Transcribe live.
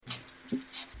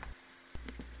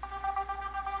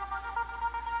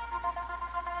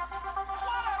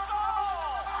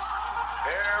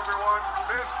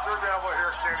Devil here,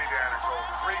 Kenny Danico,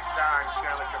 three-time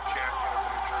Stanley Cup champion of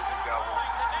the New Jersey Devils.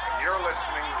 And you're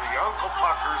listening to the Uncle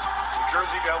Puckers New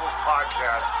Jersey Devils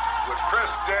podcast with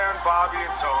Chris, Dan, Bobby,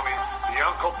 and Tony, the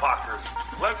Uncle Puckers.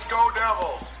 Let's go,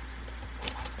 Devils!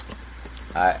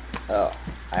 A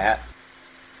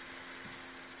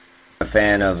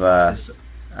fan of, I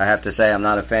have to say I'm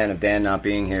not a fan of Dan not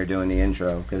being here doing the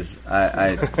intro, because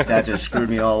that just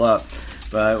screwed me all up.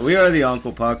 But we are the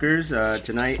Uncle Puckers.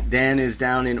 Tonight, Dan is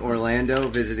down in Orlando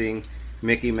visiting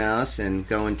Mickey Mouse and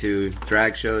going to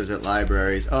drag shows at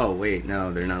libraries. Oh, wait,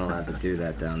 no, they're not allowed to do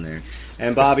that down there.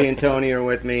 And Bobby and Tony are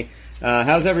with me.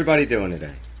 How's everybody doing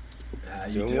today?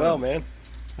 Doing well, man.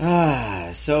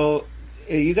 So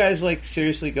you guys, like,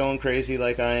 seriously going crazy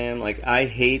like I am? Like, I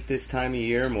hate this time of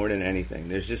year more than anything.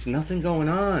 There's just nothing going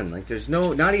on. Like, there's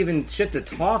not even shit to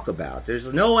talk about.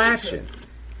 There's no action.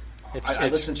 I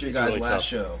listened to you guys' really last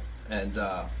show, and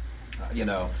I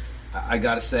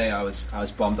got to say I was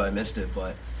bummed I missed it,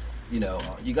 but you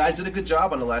guys did a good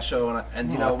job on the last show, and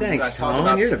thanks, you guys talked Tom.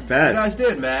 about You're the best. You guys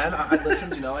did, man. I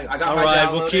listened. I got all my right.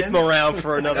 download We'll keep in. them around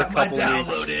for another couple I got my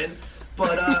weeks. download in,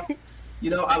 but I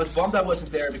was bummed I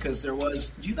wasn't there because there was.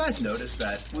 Do you guys notice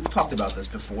that we've talked about this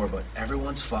before? But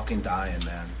everyone's fucking dying,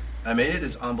 man. I mean, it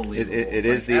is unbelievable. It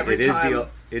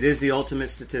is the ultimate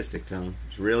statistic, Tom.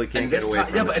 It's really can't get away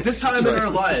from it. Yeah, but at this time in our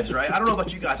lives, right? I don't know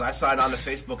about you guys. I signed on to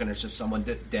Facebook and there's just someone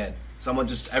dead. Someone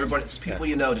everybody, just people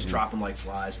just dropping like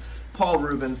flies. Paul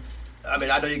Rubens. I mean,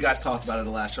 I know you guys talked about it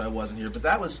the last show. I wasn't here, but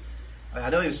that was.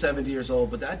 I know he was 70 years old,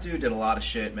 but that dude did a lot of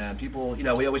shit, man. People,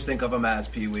 we always think of him as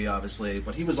Pee Wee, obviously,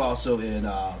 but he was also in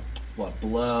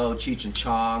Blow, Cheech and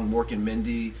Chong, Mork and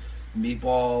Mindy,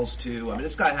 Meatballs too. I mean,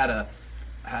 this guy had a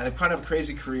kind of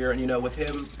crazy career, and with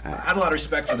him, I had a lot of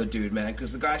respect for the dude, man,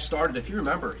 because the guy started, if you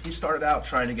remember, he started out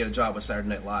trying to get a job with Saturday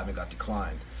Night Live and got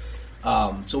declined.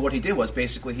 So what he did was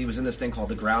basically he was in this thing called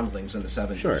the Groundlings in the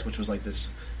 70s, which was like this.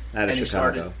 Out of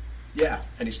Chicago.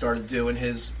 And he started doing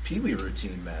his Pee Wee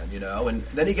routine, man, and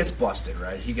then he gets busted,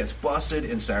 right? He gets busted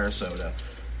in Sarasota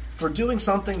for doing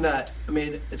something that, I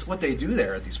mean, it's what they do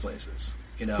there at these places.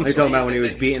 Are you talking about when he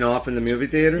was beaten off in the movie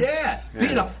theater? Yeah,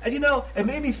 beaten off. And it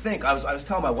made me think. I was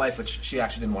telling my wife, which she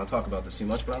actually didn't want to talk about this too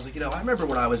much, but I was like, I remember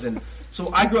when I was in. So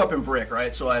I grew up in Brick,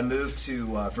 right? So I moved to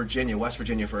West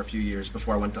Virginia, for a few years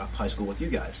before I went to high school with you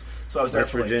guys. So I was there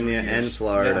West for Virginia like 3 years. and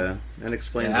Florida, and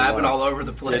explains it happened all over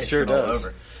the place. It sure does. All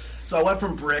over. So I went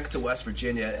from Brick to West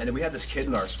Virginia, and we had this kid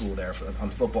in our school there on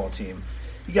the football team.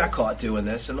 He got caught doing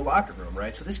this in the locker room,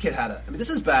 right? So this kid this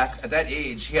is back at that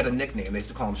age, he had a nickname. They used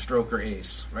to call him Stroker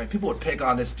Ace, right? People would pick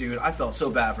on this dude. I felt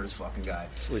so bad for this fucking guy.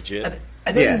 It's legit.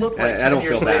 And then he looked like 10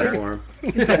 years later. I don't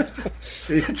feel bad for him.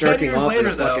 He's jerking off in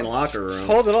the fucking locker room. Just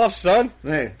hold it off, son.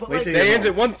 Hey, they ends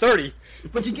at 1:30.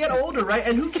 But you get older, right?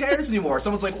 And who cares anymore?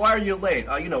 Someone's like, why are you late?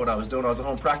 Oh, you know what I was doing. I was at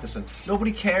home practicing.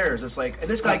 Nobody cares. It's like, and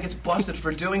this guy gets busted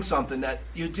for doing something that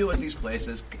you do at these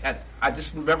places. And I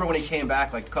just remember when he came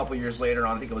back, like, a couple years later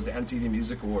on, I think it was the MTV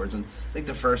Music Awards, and I think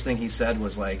the first thing he said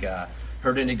was, like,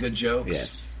 heard any good jokes?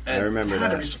 Yes, and I remember that. I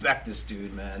had to respect this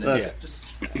dude, man. Look,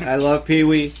 I love Pee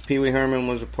Wee. Pee Wee Herman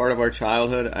was a part of our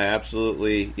childhood. I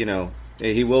absolutely,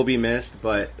 he will be missed,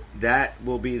 but that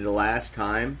will be the last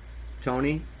time,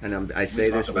 Tony, and I say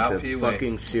this with the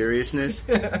fucking seriousness,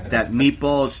 that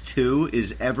Meatballs 2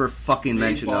 is ever fucking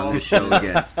mentioned on this show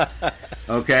again.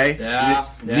 Okay? Yeah.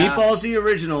 Meatballs, the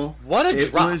original. What a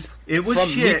drop. It was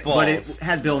shit, Meatballs. but it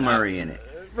had Bill Murray in it.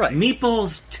 Right.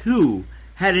 Meatballs 2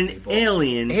 had an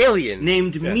alien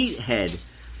named Meathead.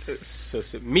 So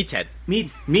Meathead.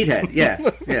 Meathead, yeah.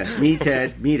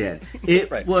 Meathead.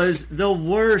 It was the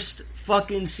worst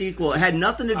fucking sequel. It had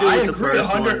nothing to do with the first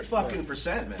one.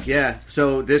 100%, man. Yeah.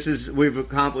 So this is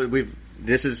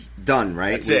this is done,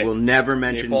 right? That's we will never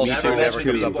mention Meatballs 2 Meatballs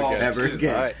 2 comes up ever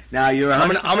again. Right. Now you're. I'm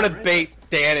gonna bait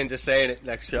Dan into saying it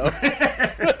next show.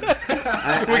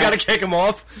 We gotta kick him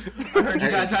off. I heard you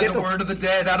guys had the word of the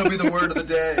day. That'll be the word of the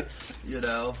day.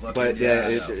 But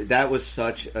that was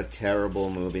such a terrible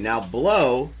movie. Now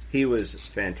Blow, he was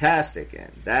fantastic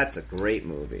in. That's a great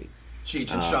movie.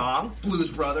 Cheech and Chong, Blues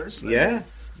Brothers. Yeah.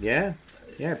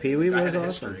 Pee Wee was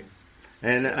awesome.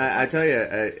 And I tell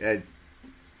you,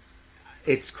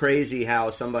 it's crazy how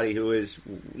somebody who is,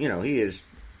 he is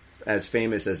as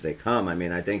famous as they come. I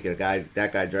mean, I think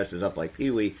that guy dresses up like Pee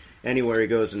Wee. Anywhere he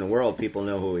goes in the world, people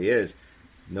know who he is.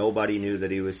 Nobody knew that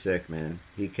he was sick, man.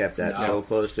 He kept that so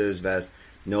close to his vest.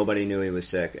 Nobody knew he was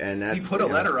sick, and he put a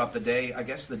letter up the day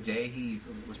he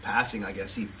was passing. I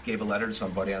guess he gave a letter to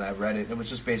somebody, and I read it. It was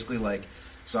just basically like,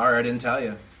 "Sorry, I didn't tell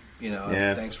you.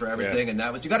 Thanks for everything." And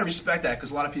that was, you got to respect that,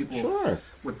 because a lot of people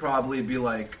would probably be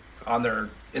like, on their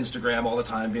Instagram all the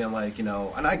time being like, and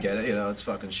I get it, it's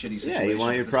fucking shitty situation. Yeah, you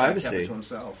want your This guy privacy. kept it to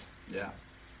himself. Yeah.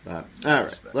 All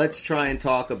right, let's try and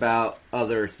talk about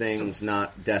other things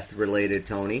not death-related,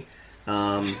 Tony.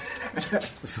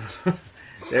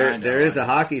 There is a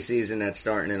hockey season that's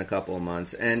starting in a couple of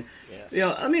months. And,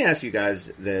 let me ask you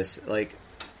guys this. Like,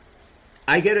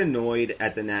 I get annoyed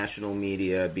at the national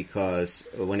media because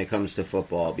when it comes to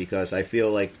football, because I feel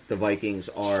like the Vikings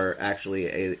are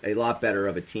actually a lot better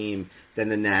of a team than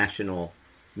the national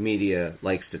media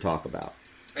likes to talk about.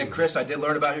 And Chris, I did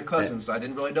learn about your cousins. I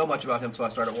didn't really know much about him until I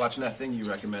started watching that thing you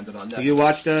recommended on Netflix. You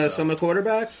watched some of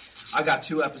Quarterback? I got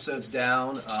 2 episodes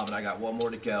down, and I got 1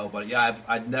 more to go. But yeah,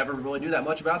 I never really knew that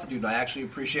much about the dude. And I actually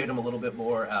appreciate him a little bit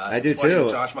more. I do too.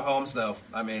 Josh Mahomes, though.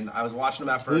 I mean, I was watching him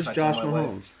at first. Who's Josh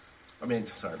Mahomes?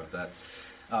 Sorry about that.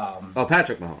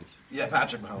 Patrick Mahomes. Yeah,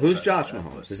 Patrick Mahomes. Who's Josh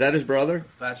Mahomes? Is that his brother?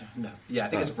 Patrick? No. Yeah, I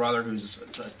think his brother, who's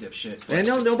a dipshit. And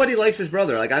nobody likes his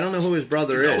brother. Like, I don't know who his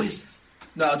brother is.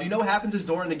 No, do you know what happens is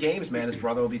during the games, man, his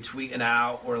brother will be tweeting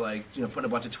out or, putting a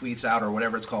bunch of tweets out or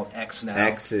whatever it's called, X now.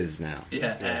 X is now.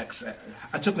 Yeah, X.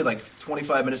 It took me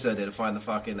 25 minutes that day to find the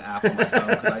fucking app on my phone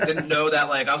because I didn't know that.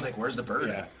 I was like, where's the bird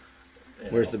at?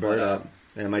 Where's the bird at?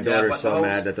 And my daughter's so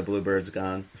mad that the bluebird's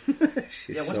gone.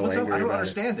 She's what's so up? angry I don't about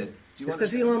understand it. It's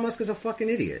because Elon Musk is a fucking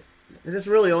idiot. That's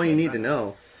really all you need to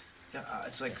know. Yeah,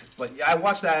 I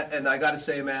watched that, and I got to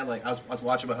say, man, I was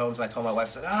watching Mahomes, and I told my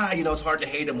wife, I said, it's hard to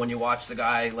hate him when you watch the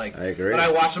guy. I agree. But I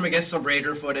watched him against some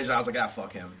Raider footage, and I was like,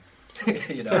 fuck him.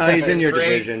 He's in your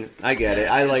division. I get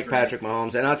it. I like Patrick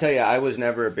Mahomes, and I'll tell you, I was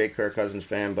never a big Kirk Cousins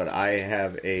fan, but I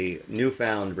have a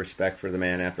newfound respect for the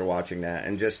man after watching that,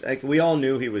 and just we all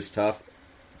knew he was tough.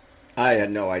 I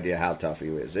had no idea how tough he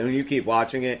was, and when you keep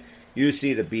watching it, you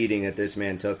see the beating that this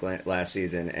man took last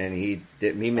season, and he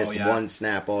missed one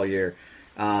snap all year.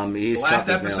 The last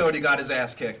episode, he got his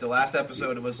ass kicked. The last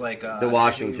episode, it was the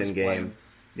Washington game.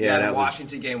 The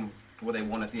Washington game where they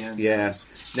won at the end. Yeah.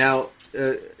 Now,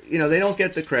 they don't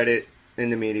get the credit in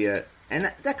the media, and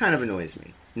that kind of annoys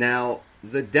me. Now,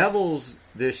 the Devils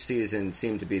this season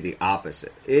seem to be the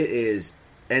opposite. It is,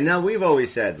 and now we've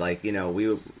always said,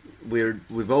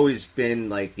 we've always been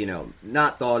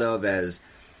not thought of as.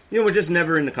 We're just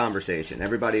never in the conversation.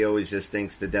 Everybody always just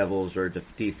thinks the Devils are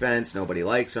defense. Nobody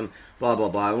likes them, blah, blah,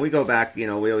 blah. When we go back, we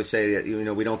always say that,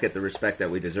 we don't get the respect that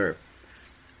we deserve.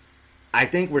 I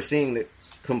think we're seeing the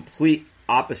complete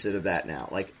opposite of that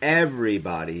now.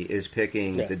 Everybody is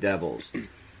picking the Devils.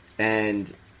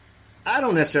 And I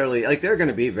don't necessarily, they're going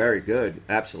to be very good,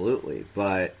 absolutely.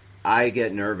 But I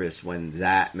get nervous when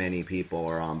that many people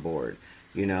are on board.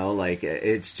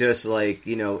 It's just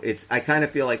it's. I kind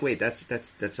of feel wait,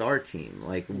 that's our team.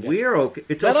 We're okay.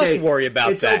 It's Let okay. us worry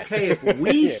about it's that. It's okay if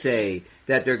we say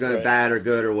that they're going to bad or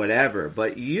good or whatever,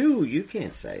 but you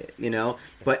can't say it.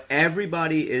 But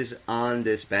everybody is on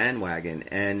this bandwagon,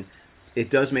 and it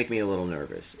does make me a little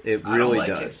nervous. It really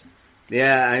does. It.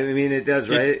 Yeah, I mean it does,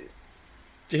 right?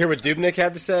 Did you hear what Dubnyk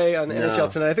had to say on NHL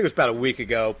Tonight? I think it was about a week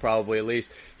ago, probably at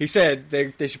least. He said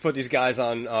they should put these guys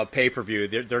on pay-per-view.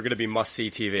 They're going to be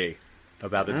must-see TV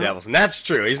about the Devils. And that's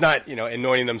true. He's not,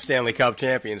 anointing them Stanley Cup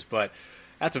champions, but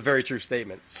that's a very true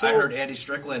statement. So, I heard Andy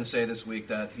Strickland say this week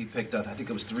that he picked up, I think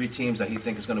it was 3 teams that he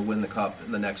thinks is going to win the Cup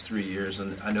in the next 3 years,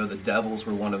 and I know the Devils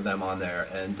were one of them on there.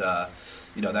 And,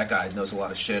 that guy knows a lot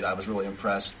of shit. I was really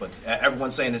impressed, but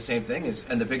everyone's saying the same thing.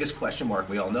 And the biggest question mark,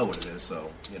 we all know what it is.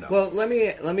 So Well, let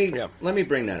me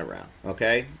bring that around,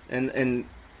 okay? And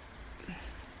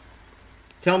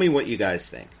tell me what you guys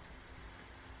think.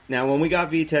 Now, when we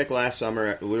got VTech last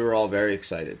summer, we were all very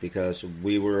excited because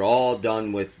we were all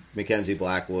done with Mackenzie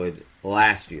Blackwood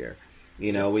last year.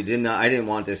 I didn't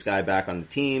want this guy back on the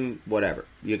team. Whatever.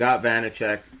 You got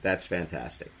Vanacek. That's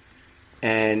fantastic.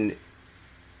 And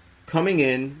coming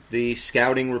in, the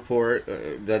scouting report,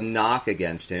 the knock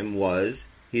against him was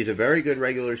he's a very good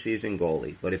regular season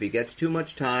goalie, but if he gets too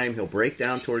much time, he'll break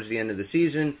down towards the end of the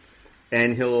season,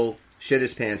 and he'll shit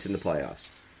his pants in the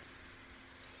playoffs.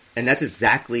 And that's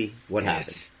exactly what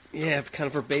happened. Yeah, kind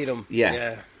of verbatim.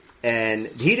 Yeah. And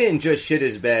he didn't just shit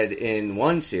his bed in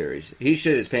one series. He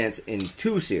shit his pants in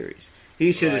 2 series.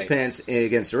 He shit his pants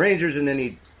against the Rangers, and then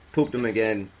he pooped them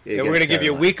again. Yeah, we're going to give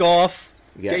you a week off.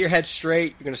 Yes. Get your head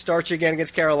straight. You're going to start you again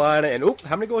against Carolina. And,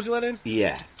 how many goals you let in?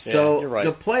 Yeah. So you're right.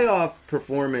 The playoff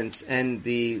performance and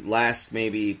the last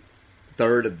maybe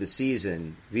third of the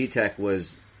season, Vitek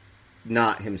was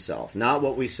not himself. Not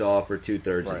what we saw for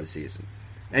 2/3 of the season.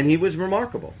 And he was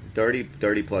remarkable.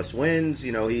 30-plus wins.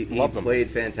 He played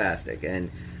fantastic.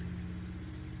 And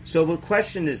so the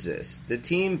question is this. The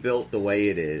team built the way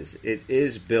it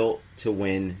is built to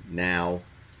win now.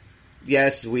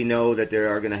 yes, we know that there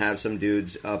are going to have some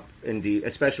dudes up in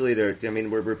especially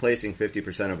we're replacing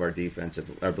 50%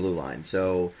 of our blue line.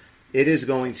 So it is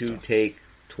going to take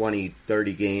 20,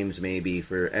 30 games maybe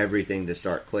for everything to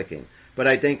start clicking. But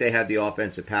I think they have the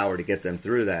offensive power to get them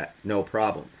through that, no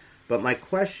problem. But my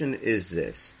question is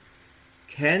this.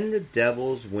 Can the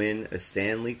Devils win a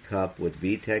Stanley Cup with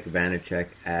Vitek Vanacek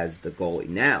as the goalie?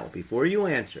 Now, before you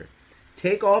answer,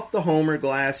 take off the homer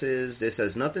glasses. This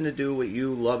has nothing to do with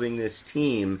you loving this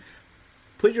team.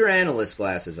 Put your analyst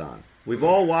glasses on. We've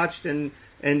all watched and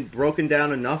broken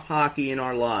down enough hockey in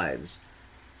our lives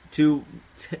to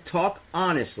talk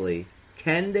honestly.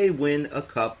 Can they win a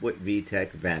cup with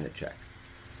Vitek Vanacek?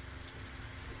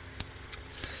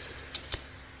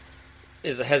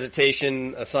 Is a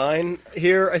hesitation a sign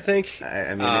here, I think?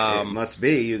 I mean, it must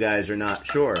be. You guys are not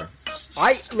sure.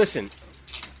 Listen,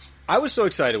 I was so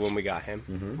excited when we got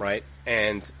him, right?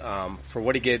 And for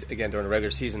what he did, again, during the regular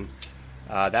season,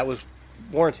 that was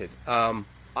warranted. I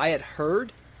had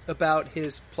heard about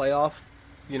his playoff,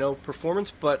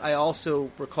 performance, but I also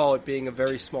recall it being a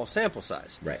very small sample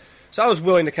size. Right. So I was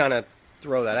willing to kind of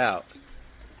throw that out.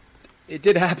 It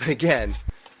did happen again,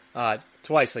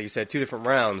 twice, like you said, 2 different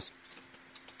rounds.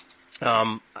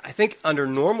 I think under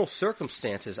normal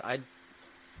circumstances, I'd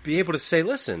be able to say,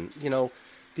 listen,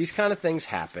 these kind of things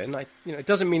happen. It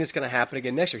doesn't mean it's going to happen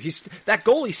again next year. That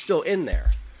goalie's still in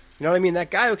there. You know what I mean? That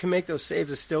guy who can make those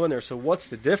saves is still in there. So what's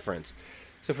the difference?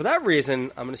 So for that reason,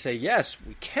 I'm going to say, yes,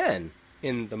 we can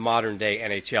in the modern day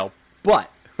NHL.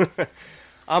 But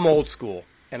I'm old school,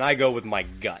 and I go with my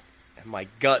gut. And my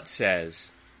gut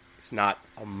says it's not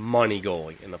a money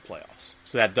goalie in the playoffs.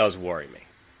 So that does worry me.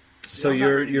 So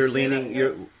you're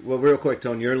leaning. Real quick,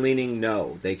 Tone. You're leaning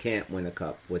no. They can't win a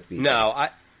cup with Vitek. No,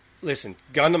 listen.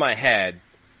 Gun to my head,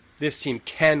 this team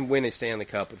can win a Stanley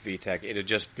Cup with Vitek. It'd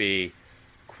just be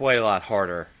quite a lot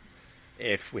harder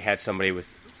if we had somebody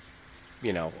with,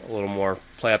 a little more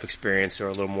playoff experience or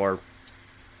a little more.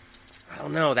 I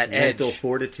don't know, that mental edge.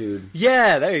 fortitude.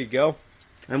 Yeah, there you go.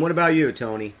 And what about you,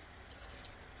 Tony?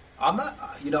 I'm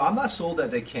not sold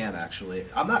that they can, actually.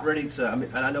 I'm not ready to,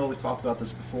 and I know we've talked about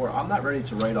this before, I'm not ready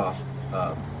to write off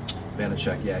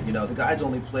Vanacek yet. The guy's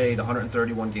only played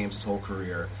 131 games his whole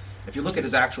career. If you look at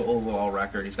his actual overall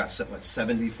record, he's got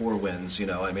 74 wins,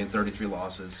 33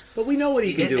 losses. But we know what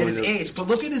he can do. At his age, but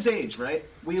look at his age, right?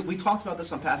 We talked about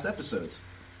this on past episodes.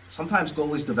 Sometimes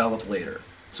goalies develop later.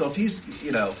 So if he's,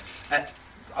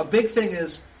 a big thing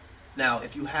is, now,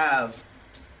 if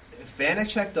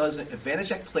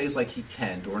Vanacek plays like he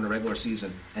can during the regular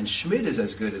season, and Schmidt is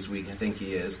as good as we think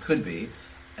he could be,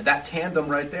 that tandem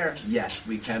right there, yes,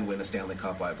 we can win a Stanley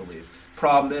Cup, I believe.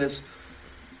 Problem is,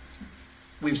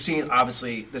 we've seen,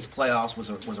 obviously, this playoffs was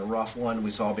a rough one.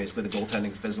 We saw basically the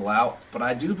goaltending fizzle out. But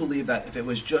I do believe that if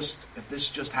this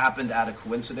just happened out of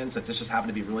coincidence, that this just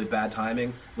happened to be really bad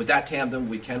timing, with that tandem,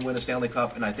 we can win a Stanley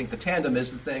Cup, and I think the tandem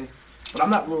is the thing. But I'm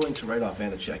not willing to write off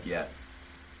Vanacek yet.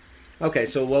 Okay,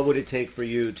 so what would it take for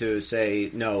you to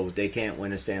say, no, they can't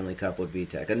win a Stanley Cup with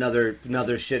Vitek? Another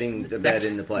shitting the bed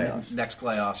in the playoffs. Next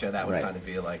playoffs, that would kind of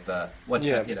be like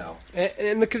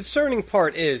And the concerning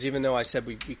part is, even though I said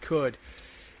we could,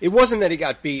 it wasn't that he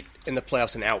got beat in the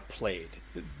playoffs and outplayed.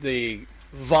 The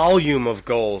volume of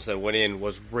goals that went in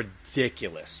was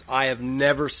ridiculous. I have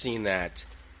never seen that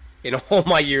in all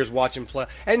my years watching play.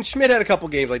 And Schmidt had a couple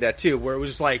games like that, too, where it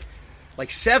was like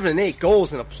 7 and 8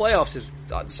 goals in the playoffs is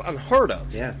unheard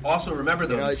of. Yeah. Also, remember,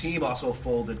 the team also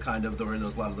folded kind of during a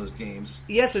lot of those games.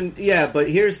 Yes, but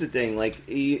here's the thing.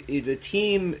 The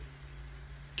team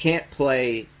can't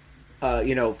play,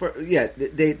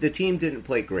 the team didn't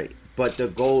play great, but the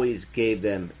goalies gave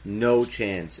them no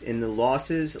chance. In the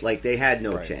losses, they had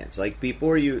no chance.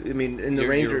 Before in the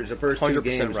Rangers, the first 2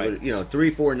 games, right.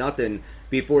 3-4-0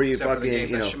 before you Except fucking, for the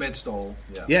games that Schmidt stole.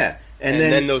 Yeah. And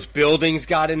then those buildings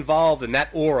got involved, and that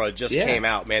aura just came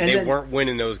out, man. They weren't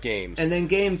winning those games. And then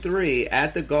Game 3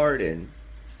 at the Garden,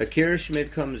 Akira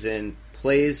Schmidt comes in,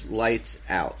 plays lights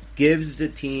out, gives the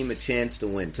team a chance to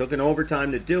win. Took an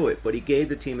overtime to do it, but he gave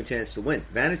the team a chance to win.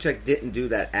 Vanacek didn't do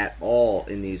that at all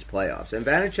in these playoffs. And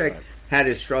Vanacek had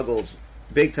his struggles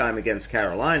big time against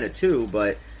Carolina, too,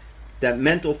 but that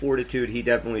mental fortitude he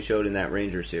definitely showed in that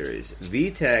Ranger series.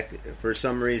 Vitek, for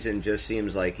some reason, just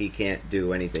seems like he can't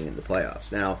do anything in the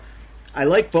playoffs. Now, I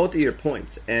like both of your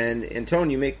points, and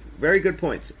Tony, you make very good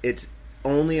points. It's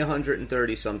only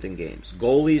 130-something games.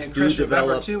 Goalies do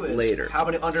develop later. How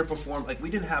many underperform? We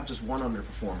didn't have just one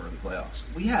underperformer in the playoffs.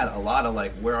 We had a lot of,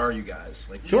 where are you guys?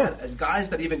 We had guys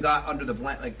that even got under the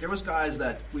blank. There was guys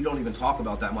that we don't even talk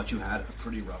about that much who had a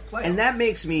pretty rough playoff. And that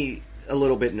makes me a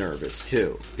little bit nervous,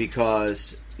 too,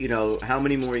 because how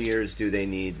many more years do they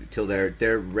need till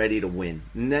they're ready to win?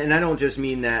 And I don't just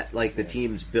mean that like the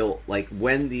team's built. Like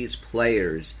when these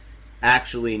players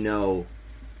actually know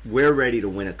we're ready to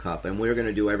win a cup and we're going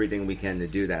to do everything we can to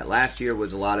do that. Last year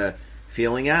was a lot of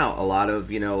feeling out, a lot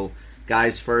of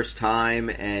guys' first time,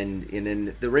 and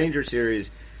in the Ranger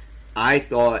series, I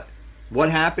thought what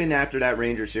happened after that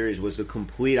Ranger series was the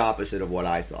complete opposite of what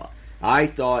I thought. I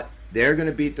thought they're going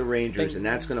to beat the Rangers, and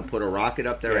that's going to put a rocket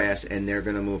up their ass, and they're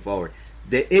going to move forward.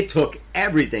 It took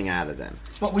everything out of them.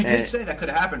 But we did say that could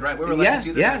have happened, right? We were like, I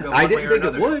didn't think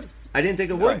it would. I didn't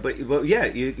think it would, but yeah,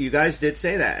 you guys did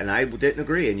say that, and I didn't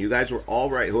agree, and you guys were all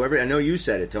right. Whoever, I know you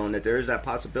said it, Tone, that there is that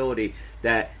possibility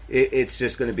that it's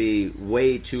just going to be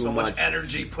way too much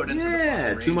energy put into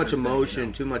the too much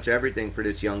emotion, too much everything for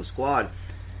this young squad,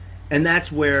 and that's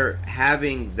where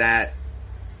having that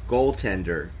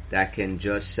goaltender that can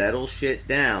just settle shit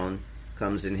down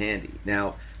comes in handy.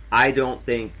 Now, I don't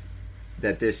think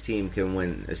that this team can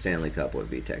win a Stanley Cup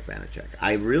with Vitek Vanacek.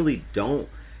 I really don't.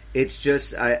 It's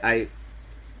just I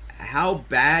how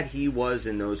bad he was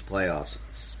in those playoffs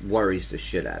worries the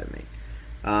shit out of me.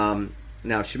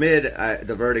 Now, Schmid,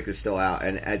 the verdict is still out,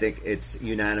 and I think it's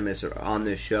unanimous on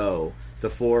this show. The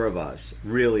four of us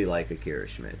really like Akira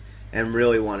Schmid and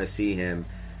really want to see him,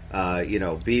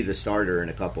 be the starter in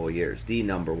a couple of years, the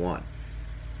number one.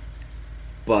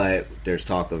 But there's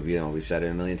talk of, we've said it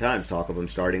a million times, talk of him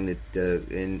starting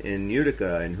in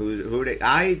Utica and who they.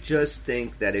 I just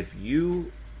think that if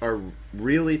you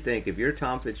if you're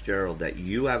Tom Fitzgerald, that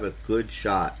you have a good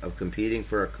shot of competing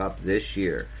for a cup this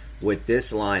year with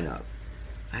this lineup,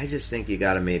 I just think you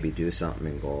got to maybe do something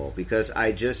in goal, because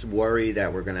I just worry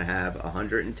that we're going to have a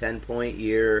 110-point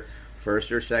year,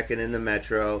 first or second in the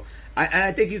Metro.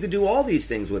 I think you could do all these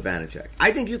things with Vanacek.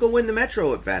 I think you can win the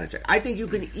Metro with Vanacek. I think you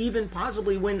can even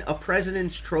possibly win a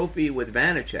President's Trophy with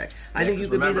Vanacek. I think you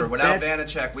could be the without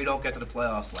best. Vanacek, we don't get to the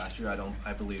playoffs last year.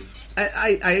 I believe.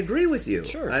 I agree with you.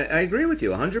 Sure, I agree with you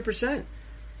 100%.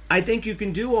 I think you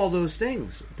can do all those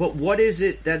things, but what is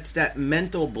it that's that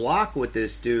mental block with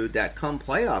this dude that come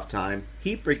playoff time,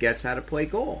 he forgets how to play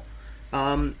goal?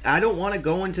 I don't want to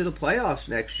go into the playoffs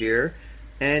next year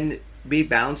and be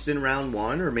bounced in round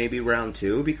one or maybe round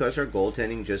two because our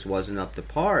goaltending just wasn't up to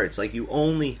par. It's like you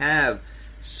only have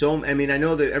so... I mean, I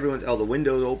know that everyone's... Oh, the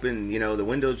window's open. The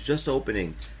window's just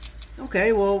opening.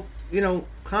 Okay, well,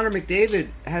 Connor McDavid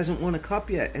hasn't won a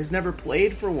cup yet. Has never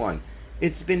played for one.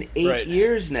 It's been 8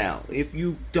 years now. If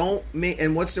you don't make...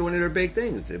 And what's one of their big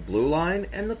things? The blue line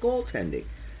and the goaltending.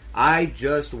 I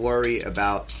just worry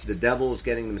about the Devils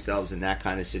getting themselves in that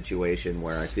kind of situation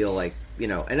where I feel like,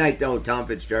 and I know Tom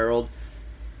Fitzgerald,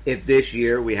 if this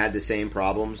year we had the same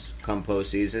problems come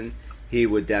postseason, he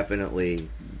would definitely,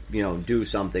 do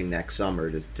something next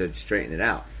summer to straighten it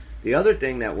out. The other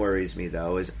thing that worries me,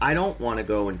 though, is I don't want to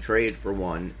go and trade for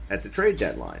one at the trade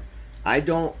deadline. I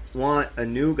don't want a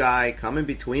new guy coming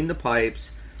between the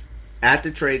pipes at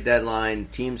the trade deadline,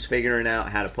 teams figuring out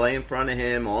how to play in front of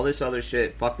him, all this other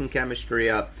shit, fucking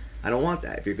chemistry up. I don't want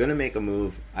that. If you're going to make a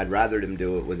move, I'd rather them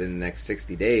do it within the next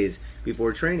 60 days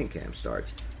before training camp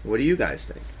starts. What do you guys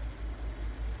think?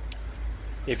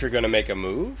 If you're going to make a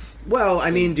move? Well, I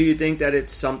mean, do you think that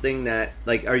it's something that,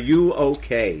 like, are you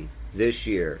okay this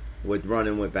year with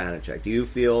running with Vanacek? Do you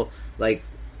feel like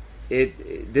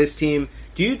this team...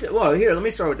 Well, here, let me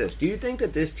start with this. Do you think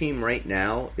that this team right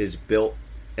now is built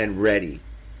and ready,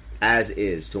 as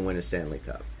is, to win a Stanley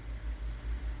Cup?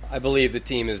 I believe the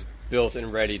team is built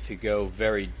and ready to go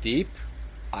very deep.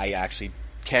 I actually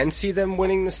can see them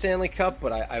winning the Stanley Cup,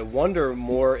 but I wonder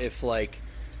more if,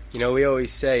 we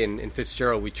always say in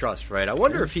Fitzgerald we trust, right? I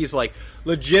wonder if he's,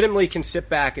 legitimately can sit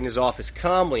back in his office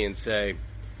calmly and say,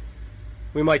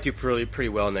 we might do pretty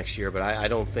well next year, but I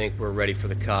don't think we're ready for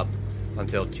the Cup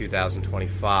until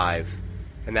 2025.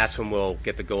 And that's when we'll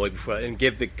get the goalie before and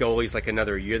give the goalies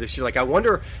another year this year. I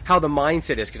wonder how the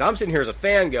mindset is, because I'm sitting here as a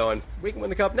fan going, we can win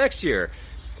the Cup next year.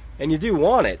 And you do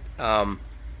want it. I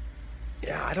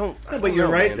don't but you're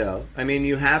know, right, man. though. I mean,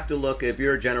 you have to look, if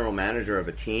you're a general manager of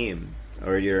a team,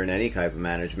 or you're in any type of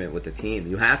management with the team,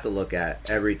 you have to look at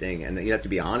everything, and you have to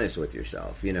be honest with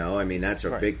yourself, I mean, that's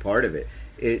a big part of it.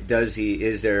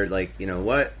 Is there,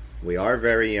 what? We are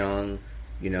very young,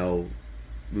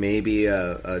 maybe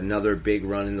another big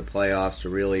run in the playoffs to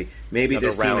really... Maybe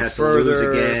another this team has to lose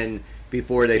again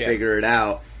before they figure it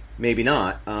out. Maybe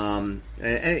not. And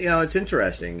it's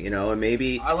interesting, and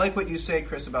maybe... I like what you say,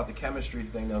 Chris, about the chemistry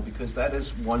thing, though, because that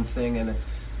is one thing, and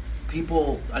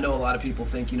I know a lot of people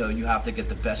think, you have to get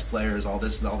the best players all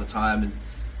this and all the time,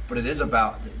 but it is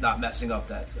about not messing up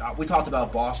that... We talked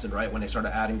about Boston, right, when they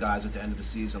started adding guys at the end of the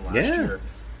season last year.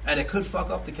 and it could fuck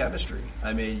up the chemistry.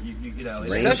 I mean, you know,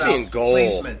 it's especially in goal.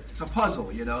 Placement. It's a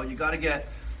puzzle. You know, you got to get,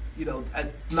 you know,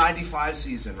 at 95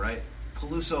 season, right?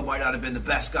 Peluso might not have been the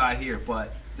best guy here,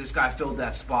 but this guy filled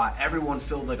that spot. Everyone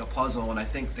filled like a puzzle, and I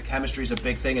think the chemistry is a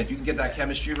big thing. And if you can get that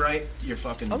chemistry right, you're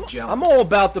fucking gelling. I'm all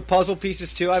about the puzzle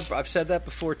pieces too. I've said that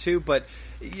before too, but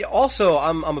also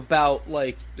I'm about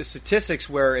like the statistics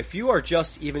where if you are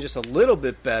just a little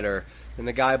bit better than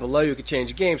the guy below you, could change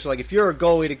the game. So like if you're a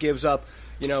goalie that gives up,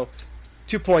 you know,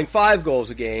 2.5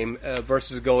 goals a game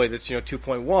versus a goalie that's, you know,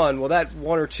 2.1, well, that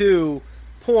 1 or 2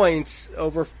 points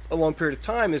over a long period of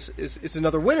time is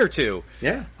another win or two.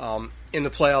 Yeah. In the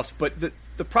playoffs. But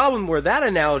the problem where that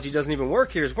analogy doesn't even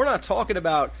work here is we're not talking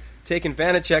about taking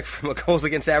Vanacek from a goals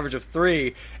against average of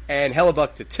 3 and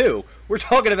Hellebuck to 2. We're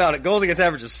talking about a goals against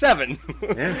average of 7.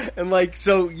 Yeah. And like,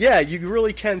 so yeah, you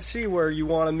really can see where you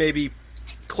want to maybe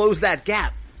close that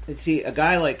gap. And see, a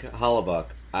guy like Hellebuck,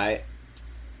 I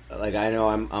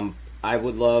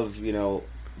would love, you know,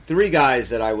 3 guys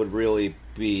that I would really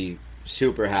be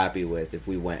super happy with if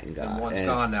we went and got. And one's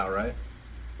gone now, right?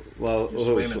 Well,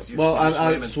 Swayman's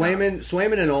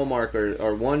Swayman and Olmark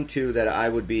are 1-2 that I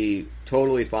would be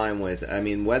totally fine with. I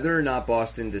mean, whether or not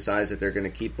Boston decides that they're going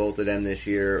to keep both of them this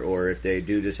year, or if they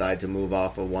do decide to move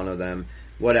off of one of them,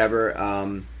 whatever.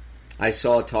 I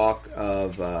saw talk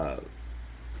of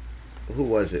who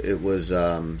was it? It was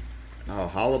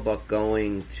Hellebuck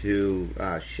going to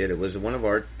it was one of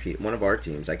our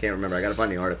teams. I can't remember. I got to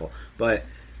find the article, but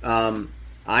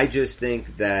I just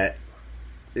think that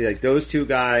like those 2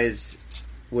 guys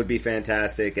would be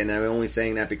fantastic, and I'm only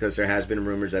saying that because there has been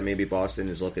rumors that maybe Boston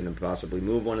is looking to possibly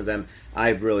move one of them.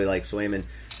 I really like Swayman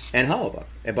and Hellebuck,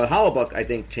 but Hellebuck I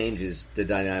think changes the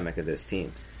dynamic of this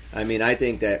team. I mean, I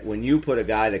think that when you put a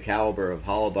guy the caliber of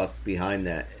Hellebuck behind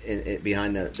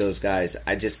those guys,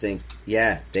 I just think,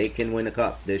 yeah, they can win a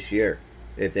cup this year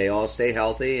if they all stay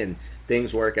healthy and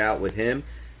things work out with him.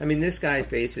 I mean, this guy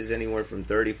faces anywhere from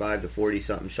 35 to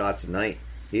 40-something shots a night.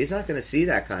 He's not going to see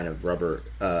that kind of rubber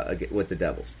with the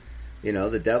Devils. You know,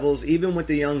 the Devils, even with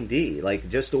the young D, like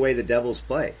just the way the Devils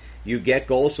play, you get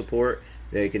goal support.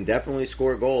 They can definitely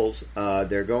score goals.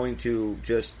 They're going to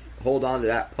just hold on to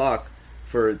that puck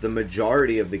for the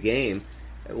majority of the game.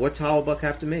 What's Hellebuck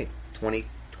have to make? 20,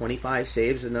 25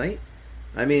 saves a night?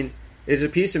 I mean, there's a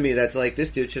piece of me that's like, this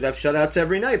dude should have shutouts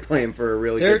every night playing for a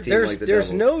really good team like the Devils.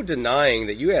 There's no denying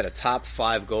that you had a top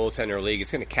 5 goaltender league.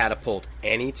 It's going to catapult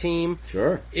any team.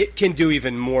 Sure. It can do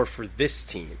even more for this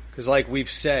team. Because like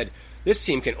we've said, this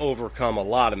team can overcome a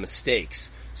lot of mistakes.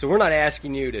 So we're not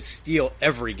asking you to steal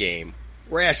every game.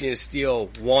 We're asking you to steal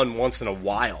one once in a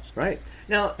while. Right.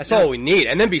 Now that's all we need.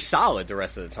 And then be solid the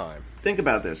rest of the time. Think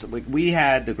about this. Like, we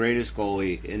had the greatest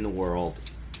goalie in the world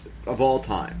of all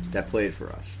time that played for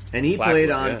us. And he played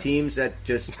on teams that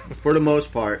just, for the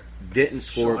most part, didn't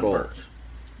score goals.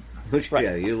 Which,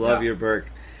 yeah, you love your Burke.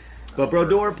 But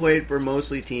Brodeur played for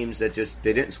mostly teams that just,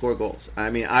 they didn't score goals. I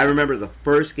mean, I remember the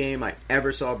first game I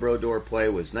ever saw Brodeur play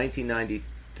was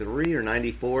 1993 or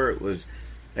 94. It was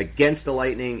against the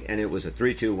Lightning, and it was a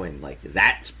 3-2 win. Like,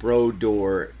 that's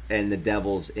Brodeur and the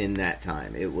Devils in that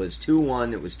time. It was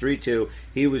 2-1. It was 3-2.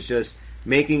 He was just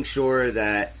making sure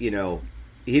that, you know,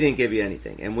 he didn't give you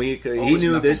anything. And he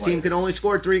knew this team could only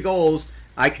score 3 goals.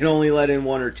 I can only let in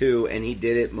 1 or 2, and he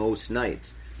did it most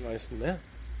nights. Nice, yeah.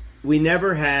 We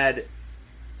never had...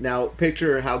 Now,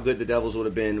 picture how good the Devils would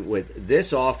have been with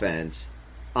this offense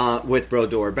with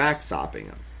Brodeur backstopping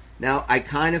him. Now, I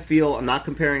kind of feel... I'm not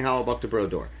comparing Hellebuck to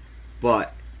Brodeur,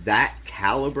 but that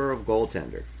caliber of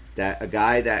goaltender, that a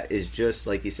guy that is just,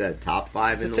 like you said, top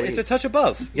 5 in the league. It's a touch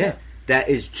above. Yeah. That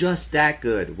is just that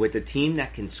good with a team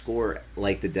that can score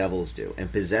like the Devils do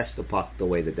and possess the puck the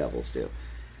way the Devils do.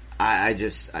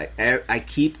 I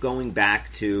keep going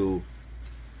back to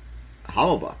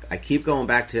Hellebuck. I keep going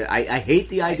back to... I hate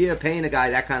the idea of paying a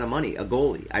guy that kind of money, a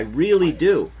goalie. I really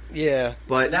do. Yeah.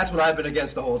 But and that's what I've been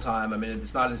against the whole time. I mean,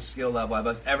 it's not his skill level.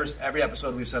 Every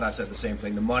episode we've said, I've said the same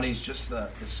thing. The money's just it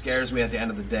scares me at the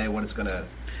end of the day when it's going to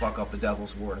fuck up the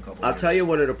Devils' war in a couple of years. I'll tell you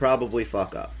what it'll probably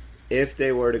fuck up. If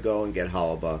they were to go and get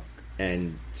Hellebuck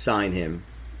and sign him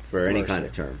for any kind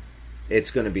of term,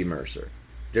 it's going to be Mercer.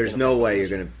 There's no way you're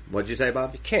going to... What'd you say,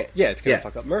 Bob? You can't. Yeah, it's going to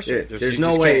fuck up Mercer. There's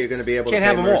no way you're going to be able to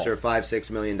pay Mercer $5-6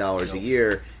 million a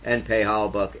year and pay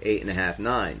Hellebuck $8.5,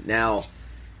 $9. Now,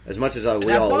 as much as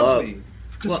we all love...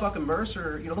 Because fucking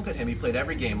Mercer, look at him. He played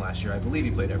every game last year. I believe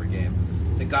he played every game.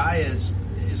 The guy is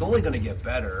only going to get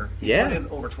better. He put in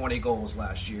over 20 goals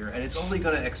last year, and it's only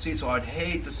going to exceed. So I'd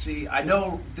hate to see... I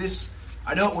know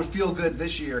it would feel good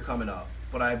this year coming up,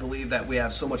 but I believe that we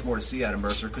have so much more to see out of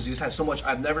Mercer because he's had so much.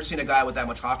 I've never seen a guy with that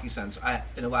much hockey sense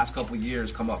in the last couple of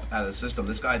years come up out of the system.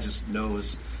 This guy just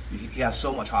knows. He has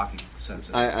so much hockey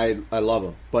sense. I love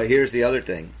him. But here's the other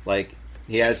thing. Like,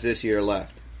 he has this year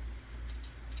left.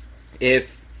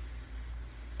 If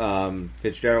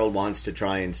Fitzgerald wants to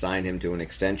try and sign him to an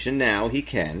extension now, he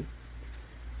can.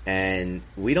 And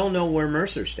we don't know where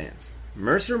Mercer stands.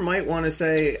 Mercer might want to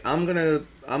say, I'm gonna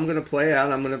play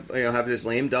out. I'm gonna have this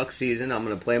lame duck season. I'm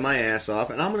gonna play my ass off,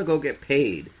 and I'm gonna go get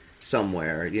paid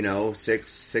somewhere. $6.5,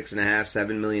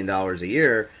 $7 million a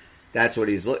year. That's what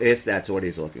if that's what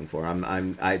he's looking for.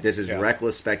 This is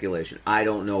reckless speculation. I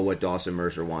don't know what Dawson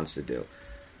Mercer wants to do.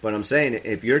 But I'm saying,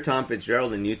 if you're Tom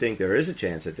Fitzgerald and you think there is a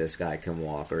chance that this guy can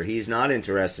walk, or he's not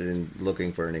interested in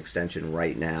looking for an extension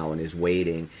right now and is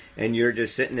waiting, and you're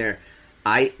just sitting there,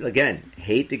 I, again,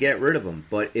 hate to get rid of him,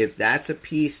 but if that's a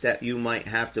piece that you might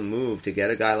have to move to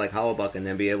get a guy like Hellebuyck and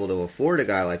then be able to afford a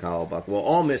guy like Hellebuyck, we'll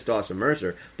all miss Dawson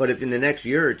Mercer, but if in the next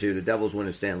year or two the Devils win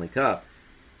a Stanley Cup,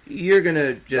 you're going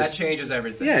to just... That changes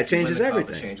everything. Yeah, it changes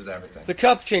everything. It changes everything. The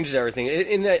Cup changes everything.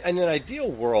 In an ideal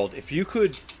world, if you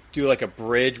could do like a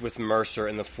bridge with Mercer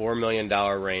in the $4 million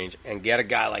range and get a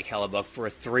guy like Hellebuyck for a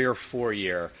 3 or 4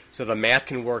 year so the math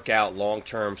can work out long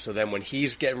term, so then when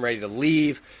he's getting ready to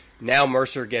leave, now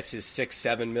Mercer gets his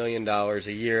 $6-7 million a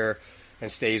year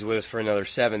and stays with us for another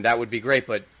 7. That would be great,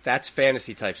 but that's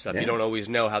fantasy type stuff. Yeah. You don't always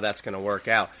know how that's going to work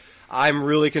out. I'm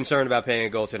really concerned about paying a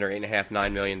goaltender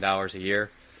 $8.5-9 million a year.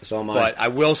 So am I. But I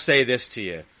will say this to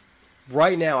you.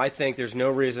 Right now, I think there's no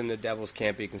reason the Devils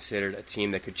can't be considered a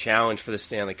team that could challenge for the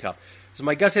Stanley Cup. So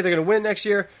my gut say they're going to win next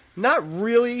year? Not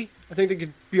really. I think they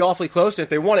could be awfully close. And if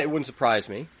they won it, it wouldn't surprise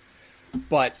me.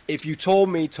 But if you told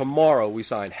me tomorrow we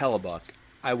signed Hellebuyck,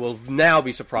 I will now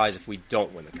be surprised if we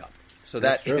don't win the Cup. So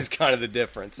that is kind of the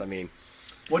difference. I mean,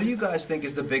 what do you guys think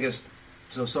is the biggest?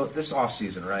 So this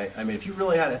offseason, right? I mean, if you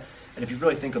really had to, and if you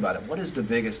really think about it, what is the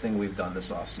biggest thing we've done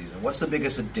this offseason? What's the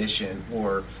biggest addition,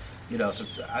 or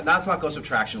let's not go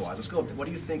subtraction wise. Let's go. What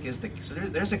do you think is the? So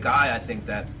there's a guy I think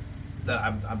that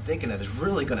I'm thinking that is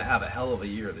really going to have a hell of a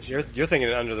year this year. You're thinking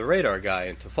an under the radar guy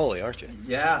in Toffoli, aren't you?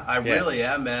 Yeah, I really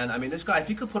am, man. I mean, this guy, if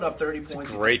he could put up 30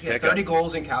 points, great pickup. 30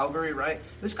 goals in Calgary, right?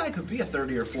 This guy could be a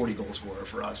 30 or 40 goal scorer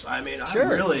for us. I mean,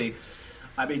 sure.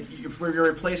 You're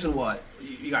replacing what?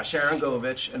 You got Sharon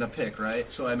Govich and a pick,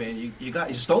 right? So I mean, you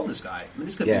stole this guy. I mean,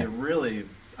 this could be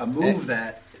a move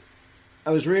that. I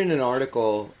was reading an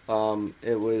article.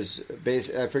 It was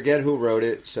I forget who wrote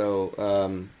it.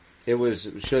 So it was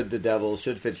should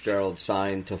Fitzgerald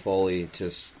sign Toffoli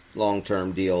to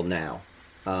long-term deal now?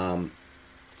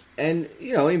 And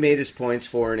he made his points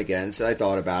for and against. I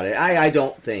thought about it. I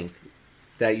don't think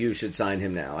that you should sign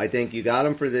him now. I think you got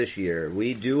him for this year.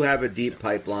 We do have a deep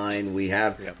pipeline. We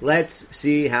have. Yep. Let's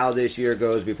see how this year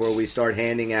goes before we start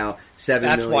handing out $7 million.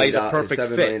 That's why he's a perfect $7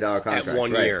 fit million contracts at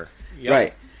 1 year. Yep.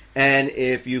 Right. And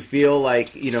if you feel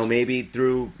like, maybe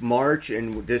through March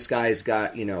and this guy's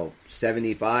got,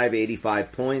 75,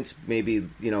 85 points, maybe,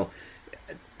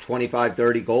 25,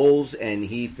 30 goals, and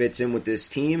he fits in with this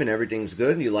team and everything's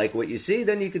good and you like what you see,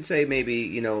 then you could say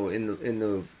maybe, in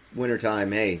the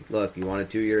wintertime, hey, look, you want a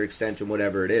 2-year extension,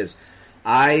 whatever it is.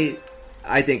 I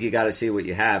think you got to see what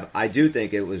you have. I do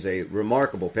think it was a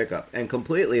remarkable pickup and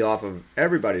completely off of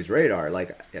everybody's radar.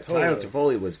 Like, Tyler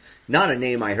Toffoli was not a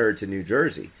name I heard to New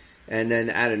Jersey. And then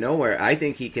out of nowhere, I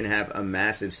think he can have a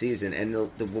massive season. And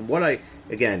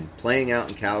playing out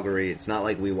in Calgary, it's not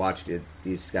like we watched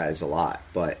these guys a lot.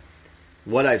 But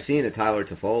what I've seen of Tyler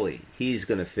Toffoli, he's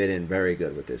going to fit in very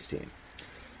good with this team.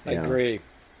 I agree.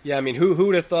 Yeah, I mean, who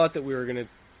would have thought that we were going to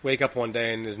wake up one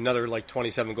day and there's another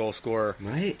 27-goal scorer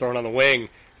thrown on the wing?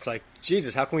 It's like,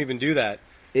 Jesus, how can we even do that?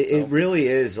 It really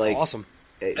is awesome.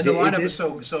 And the lineup is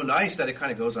so nice that it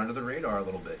kind of goes under the radar a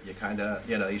little bit. You kind of,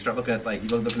 you start looking at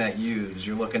you're looking at Hughes,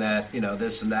 you're looking at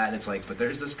this and that, and it's like, but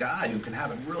there's this guy who can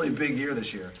have a really big year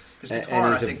this year. Because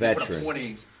Tatar, I think, put up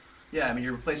 20. Yeah, I mean,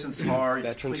 you're replacing Tatar.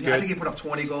 Veteran's good. I think he put up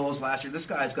 20 goals last year. This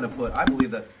guy's going to put. I believe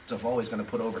that Toffoli's going to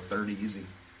put over 30 easy.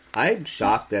 I'm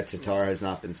shocked that Tatar has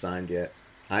not been signed yet.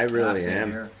 I really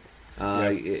am.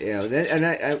 And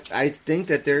I think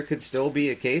that there could still be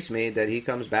a case made that he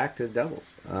comes back to the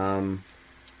Devils.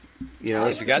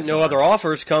 If you got no other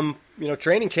offers, come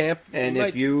training camp. And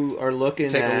if you are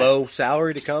looking take a low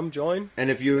salary to come join, and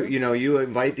if you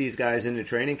invite these guys into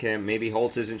training camp, maybe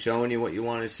Holtz isn't showing you what you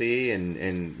want to see,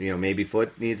 and maybe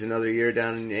Foote needs another year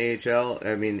down in the AHL.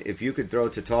 I mean, if you could throw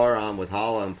Tatar on with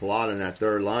Hala and Pallotta in that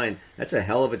third line, that's a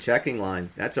hell of a checking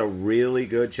line. That's a really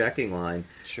good checking line.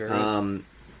 Sure is.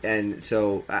 And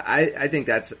so I think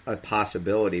that's a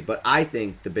possibility. But I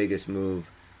think the biggest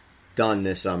move done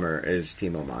this summer is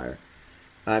Timo Meier.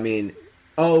 I mean,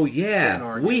 oh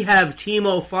yeah, we have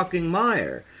Timo fucking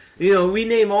Meyer. You know, we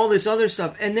name all this other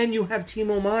stuff, and then you have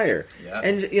Timo Meyer. Yep.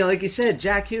 And, you know, like you said,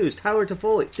 Jack Hughes, Tyler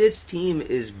Toffoli. This team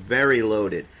is very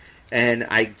loaded. And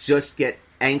I just get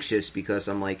anxious because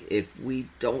I'm like, if we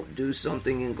don't do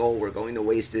something in goal, we're going to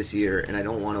waste this year, and I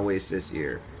don't want to waste this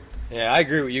year. Yeah, I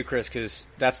agree with you, Chris, because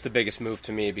that's the biggest move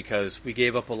to me because we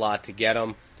gave up a lot to get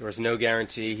him. There was no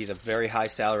guarantee. He's a very high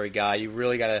salary guy. You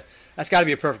really got to – that's got to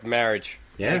be a perfect marriage.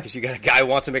 Yeah. Because you got a guy who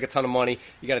wants to make a ton of money.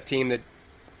 You got a team that –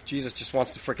 Jesus just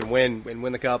wants to freaking win and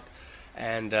win the cup,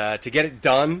 and to get it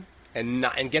done and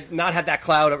not have that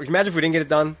cloud. Imagine if we didn't get it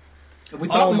done. We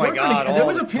thought oh my God! There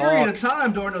was a period of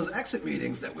time during those exit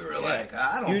meetings that we were like,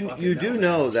 I don't. You do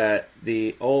know that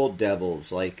the old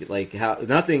Devils, like how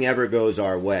nothing ever goes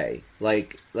our way.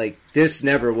 Like this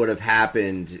never would have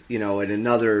happened. You know, at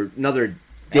another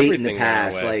date in the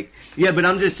past, like but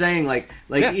I'm just saying,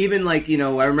 even you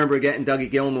know, I remember getting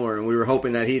Dougie Gilmour, and we were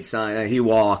hoping that he'd sign, and he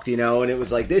walked, you know, and it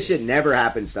was like this shit never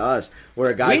happens to us, where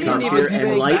a guy comes here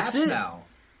and likes it.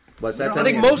 What's that? I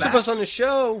think most of us on the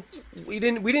show, we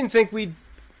didn't think we'd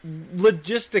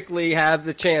logistically have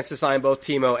the chance to sign both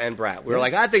Timo and Bratt. We were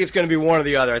like, I think it's going to be one or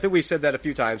the other. I think we've said that a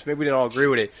few times. Maybe we didn't all agree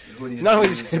with it. So not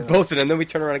only said both of them, then we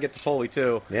turn around and get to Foley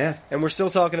too. Yeah. And we're still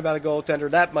talking about a goaltender.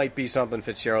 That might be something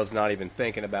Fitzgerald's not even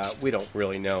thinking about. We don't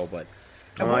really know, but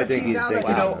I think he's thinking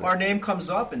about it. Our name comes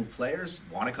up and players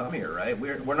want to come here, right?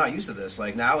 We're not used to this.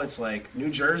 Like now it's like New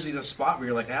Jersey's a spot where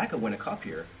you're like, hey, I could win a cup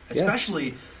here.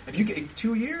 Especially if you get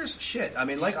 2 years, shit. I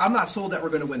mean, I'm not sold that we're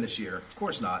going to win this year. Of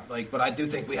course not. But I do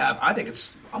think I think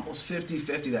it's almost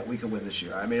 50-50 that we can win this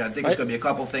year. I mean, I think there's going to be a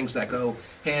couple things that go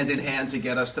hand in hand to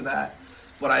get us to that.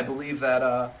 But I believe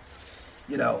that,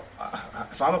 you know,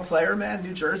 if I'm a player, man,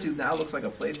 New Jersey now looks like a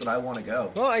place that I want to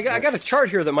go. Well, I got a chart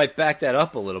here that might back that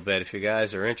up a little bit if you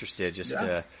guys are interested.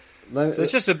 So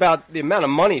it's just about the amount of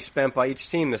money spent by each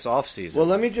team this offseason. Well,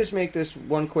 let me just make this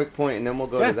one quick point, and then we'll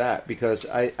go to that, because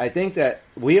I think that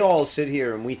we all sit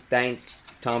here and we thank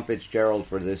Tom Fitzgerald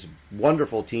for this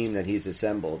wonderful team that he's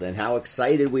assembled and how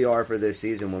excited we are for this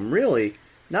season, when really,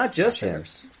 not just him,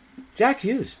 Jack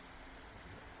Hughes.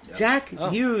 Yep. Jack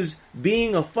Hughes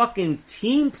being a fucking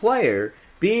team player,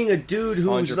 being a dude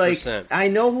who's 100%. Like, I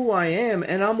know who I am,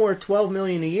 and I'm worth $12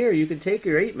 million a year. You can take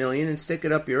your $8 million and stick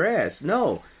it up your ass.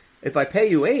 No. If I pay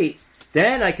you $8 million,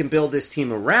 then I can build this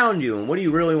team around you. And what do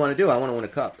you really want to do? I want to win a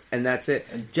cup, and that's it.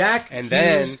 And Jack, and Hughes,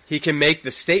 then he can make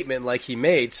the statement like he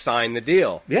made, sign the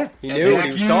deal. Yeah, he knew what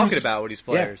he was talking about with these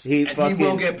players. Yeah, he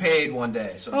will get paid one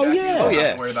day. So Jack Hughes don't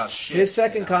have to worry about shit. His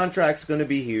second contract's going to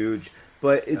be huge.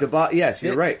 But yes,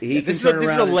 you're right. This is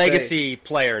a legacy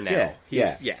player now.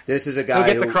 Yeah. This is a guy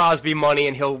he'll get the Crosby money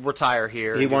and he'll retire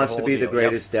here. He wants to be the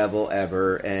greatest Devil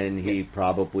ever, and he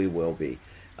probably will be.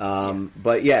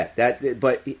 But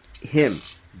him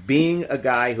being a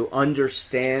guy who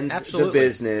understands the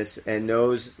business and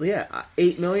knows,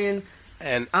 $8 million,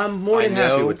 and I'm more than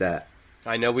happy with that.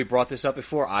 I know we brought this up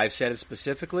before. I've said it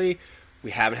specifically. We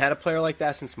haven't had a player like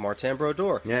that since Martin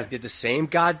Brodeur. Yeah. He did the same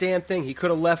goddamn thing. He could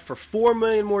have left for $4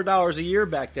 million more a year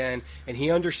back then, and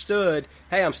he understood,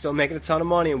 hey, I'm still making a ton of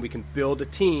money, and we can build a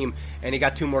team, and he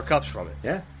got 2 more cups from it.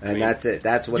 Yeah, and that's it.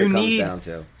 That's what it comes down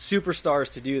to.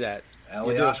 Superstars to do that.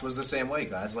 Elias was the same way,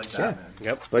 guys like that, man.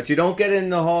 Yep. But you don't get in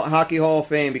the Hockey Hall of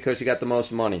Fame because you got the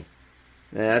most money.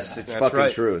 And that's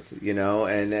fucking truth, you know.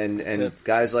 And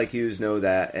guys like Hughes know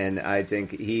that, and I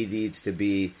think he needs to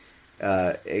be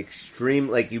extreme.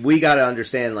 Like, we got to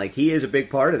understand, like, he is a big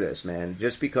part of this, man.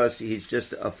 Just because he's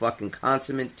just a fucking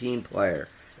consummate team player.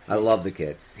 I love the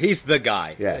kid. He's the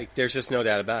guy. Yeah. Like, there's just no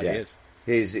doubt about it. He is.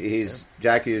 He's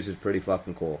Jack Hughes is pretty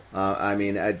fucking cool. I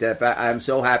mean, I'm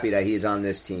so happy that he's on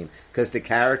this team because the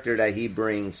character that he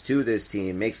brings to this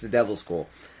team makes the Devils cool.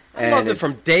 I loved it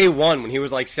from day one when he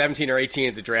was like 17 or 18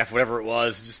 at the draft, whatever it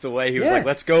was. Just the way he was like,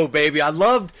 "Let's go, baby!" I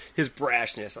loved his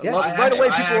brashness. Right away,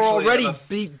 people were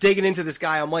already digging into this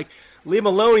guy. I'm like, leave him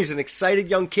alone. He's an excited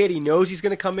young kid. He knows he's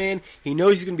going to come in. He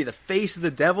knows he's going to be the face of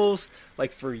the Devils,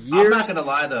 like, for years. I'm not going to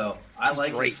lie, though. I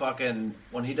like his fucking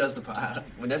when he does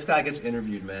when this guy gets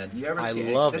interviewed, man. Do you ever see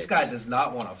it? This guy does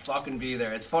not want to fucking be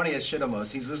there. It's funny as shit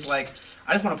almost. He's just like,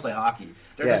 I just want to play hockey.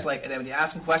 They're just like, and then when you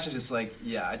ask him questions, it's like,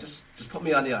 just put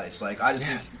me on the ice. Like, I just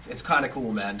think it's kind of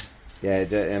cool, man. Yeah,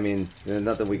 I mean, there's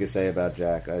nothing we can say about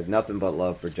Jack. Nothing but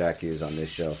love for Jack Hughes on this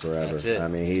show forever. That's it. I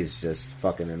mean, he's just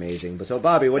fucking amazing. But so,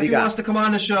 Bobby, what do you got? If he wants to come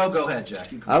on the show, go ahead, Jack.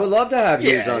 I would love to have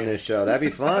Hughes on this show. That'd be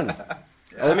fun.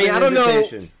 I mean, I don't know.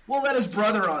 We'll let his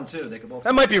brother on, too. They could both.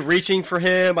 That might be reaching for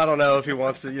him. I don't know if he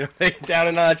wants to, take it down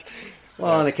a notch.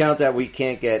 Well, on account that we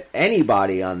can't get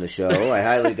anybody on the show, I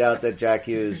highly doubt that Jack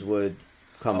Hughes would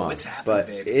come on. It's happening, But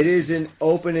baby. it is an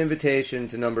open invitation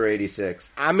to number 86.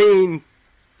 I mean,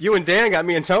 you and Dan got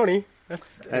me and Tony.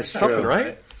 That's something, true.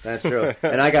 right? That's true.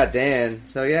 And I got Dan,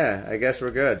 so yeah, I guess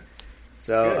we're good.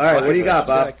 So, Good. all right, what do you got,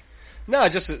 Bob? Checked. No,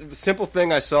 just the simple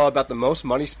thing I saw about the most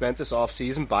money spent this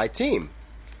offseason by team.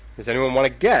 Does anyone want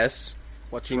to guess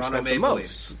what team Toronto spent the Maple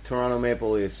most? Leafs. Toronto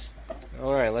Maple Leafs.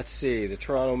 All right, let's see. The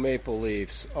Toronto Maple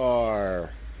Leafs are...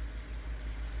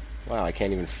 Wow, I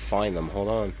can't even find them. Hold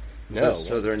on. No.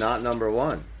 So they're not number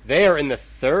one. They are in the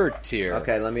third tier.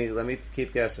 Okay, let me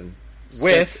keep guessing.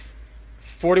 With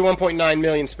 $41.9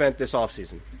 million spent this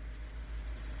offseason.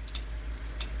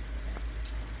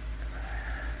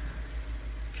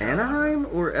 Anaheim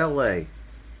or L.A.?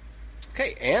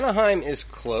 Okay, Anaheim is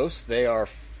close. They are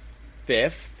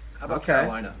fifth How about Okay.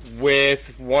 Carolina?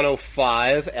 with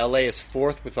 105. LA is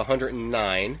fourth with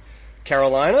 109.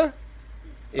 Carolina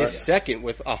is Yes. second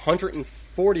with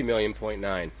 140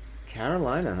 million.9.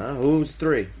 Carolina, huh? Who's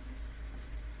three?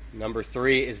 Number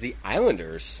 3 is the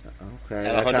Islanders. Okay,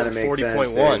 At that kind of makes sense.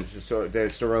 140.1. They're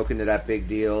Sorokin to that big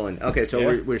deal, and okay, so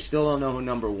Yeah. we still don't know who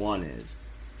number one is.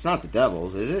 It's not the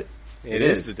Devils, is it? It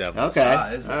is the Devils.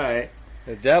 Okay, Is it? all right.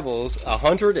 The Devils,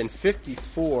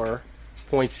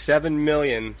 154.7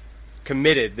 million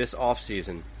committed this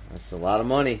offseason. That's a lot of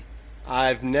money.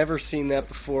 I've never seen that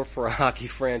before for a hockey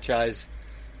franchise.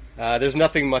 There's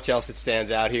nothing much else that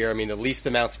stands out here. I mean, the least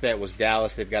amount spent was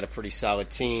Dallas. They've got a pretty solid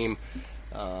team.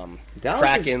 Dallas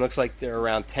Kraken is- looks like they're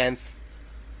around 10th.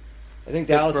 I think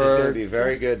Dallas is going to Pittsburgh. be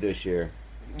very good this year.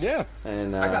 Yeah.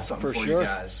 And I got something for for sure. you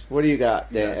guys. what do you got,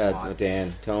 You guys Dan? want.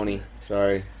 Dan, Tony?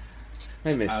 Sorry,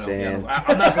 I miss I don't Dan. know.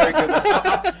 I'm not very good.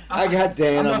 I got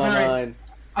Dan I'm on not my very- mind.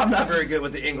 I'm not very good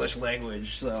with the English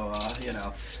language, so you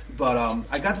know. But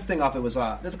I got this thing off. It was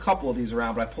there's a couple of these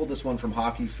around, but I pulled this one from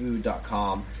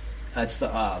HockeyFood.com. It's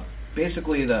the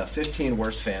basically the 15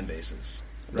 worst fan bases.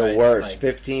 The right? worst, Like,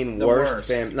 15 the worst worst.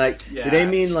 fan. Like, Yeah. do they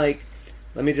mean like?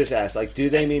 Let me just ask. Like, do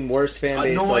they mean worst fan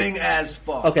base? annoying Like, as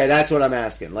fuck. okay, that's what I'm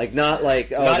asking. Like, not like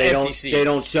Not they empty don't seats. they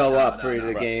don't show up No, for no,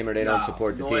 the no. game or they don't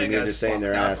support the team. Annoying You're as just saying fuck.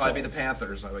 they're That would assholes. probably be the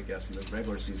Panthers, I would guess, in the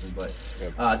regular season. But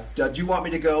Yep. do you want me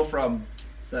to go from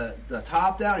the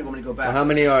top down? Or you want me to go back? Well, how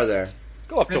many are there?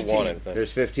 Go up 15. to 1. I think.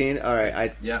 There's 15. All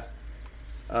right, Yeah.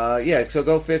 yeah. So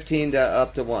go 15 to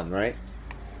up to 1, right?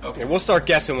 Okay. Okay, we'll start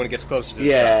guessing when it gets closer to the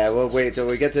Yeah. top. We'll wait till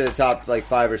we get to the top like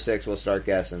 5 or 6. We'll start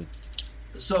guessing.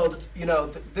 So, you know,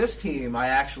 this team, I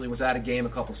actually was at a game a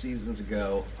couple seasons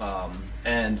ago,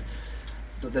 and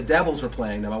the Devils were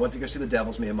playing them. I went to go see the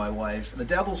Devils, me and my wife. The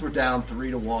Devils were down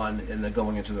 3-1 in the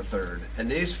going into the third,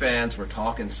 and these fans were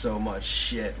talking so much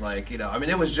shit. Like, you know, I mean,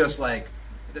 it was just like,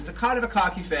 it's a kind of a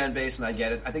cocky fan base, and I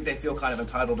get it. I think they feel kind of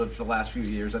entitled to it for the last few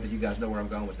years. I think you guys know where I'm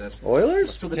going with this.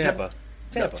 Oilers? So the Tampa.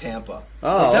 Tampa.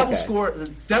 Oh, the Devils okay. score. The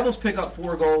Devils pick up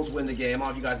 4 goals, win the game. I don't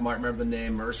know if you guys might remember the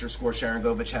name. Mercer scored.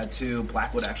 Sharangovich had 2.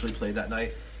 Blackwood actually played that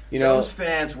night. You know- those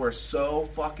fans were so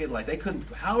fucking like they couldn't.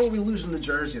 How are we losing the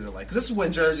Jersey? They're like, because this is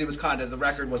when Jersey was kind of the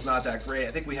record was not that great.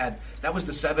 I think we had that was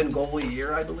the 7 goalie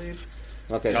year, I believe.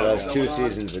 Okay, so Go that was 2 going on.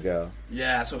 seasons ago.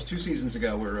 Yeah, so it was 2 seasons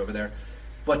ago we were over there.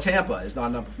 But Tampa is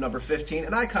not number 15,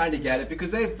 and I kind of get it because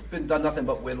they've been done nothing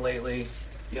but win lately.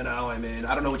 You know, I mean,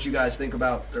 I don't know what you guys think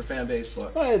about their fan base,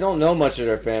 but I don't know much of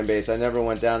their fan base. I never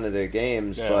went down to their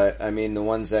games, Yeah. but I mean the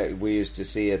ones that we used to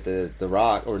see at the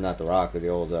Rock, or not the Rock, or the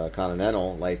old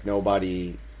Continental, like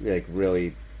nobody like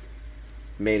really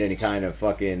made any kind of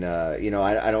fucking. You know,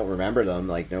 I don't remember them.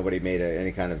 Like nobody made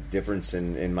any kind of difference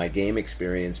in my game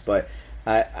experience. But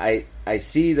I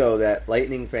see though that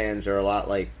Lightning fans are a lot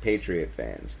like Patriot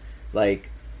fans. Like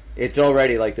it's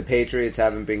already like the Patriots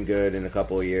haven't been good in a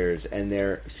couple of years, and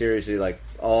they're seriously like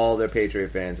all their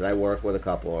Patriot fans. And I work with a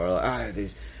couple are like,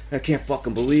 I can't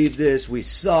fucking believe this. We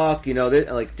suck. You know,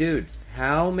 like, dude,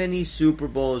 how many Super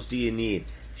Bowls do you need?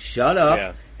 Shut up.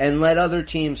 Yeah. And let other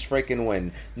teams freaking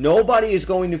win. Nobody is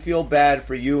going to feel bad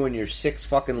for you and your 6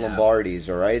 fucking Yeah. Lombardis,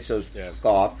 all right? So Yeah. fuck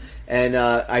off. And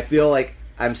I feel like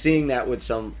I'm seeing that with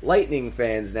some Lightning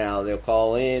fans now. They'll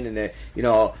call in and they, you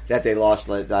know that they lost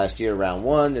last year round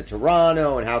 1 to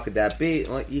Toronto, and how could that be?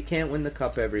 Well, you can't win the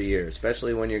cup every year,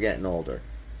 especially when you're getting older.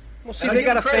 Well, see, and I they give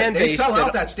got a them credit. fan They base sell that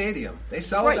out that stadium. They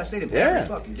sell Right. out that stadium Yeah. every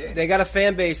fucking game. They got a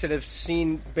fan base that have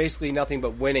seen basically nothing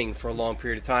but winning for a long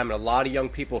period of time, and a lot of young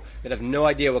people that have no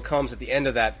idea what comes at the end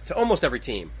of that to almost every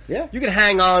team. Yeah. You can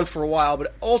hang on for a while,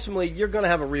 but ultimately you're going to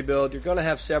have a rebuild. You're going to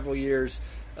have several years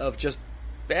of just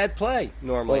bad play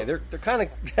normally. Well- they're kind of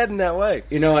heading that way.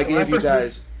 You know, I When I gave you first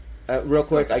guys, real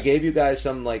quick, I gave you guys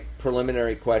some, like,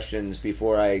 preliminary questions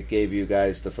before I gave you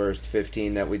guys the first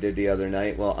 15 that we did the other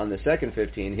night. Well, on the second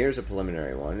 15, here's a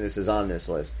preliminary one. This is on this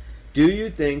list. Do you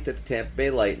think that the Tampa Bay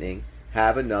Lightning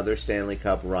have another Stanley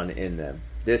Cup run in them.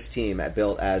 This team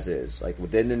built as is, like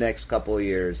within the next couple of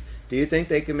years, do you think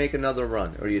they can make another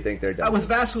run, or do you think they're done? With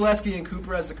Vasilevsky and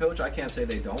Cooper as the coach, I can't say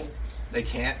they don't. They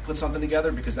can't put something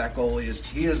together because that goalie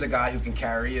is a guy who can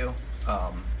carry you.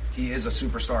 He is a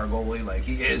superstar goalie. Like,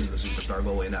 he is the superstar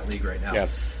goalie in that league right now. Yeah.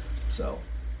 So,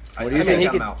 What do you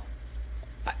think? I'm out.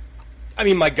 I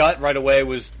mean, my gut right away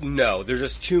was no. There's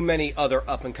just too many other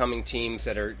up-and-coming teams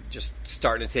that are just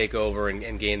starting to take over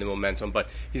and gain the momentum. But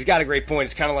he's got a great point.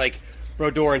 It's kind of like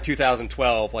Brodeur in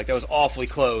 2012. Like, that was awfully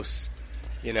close.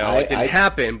 You know, it didn't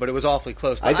happen, but it was awfully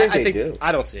close. But I think they do.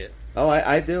 I don't see it. Oh,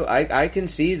 I do. I can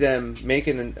see them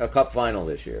making a cup final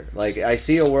this year. Like, I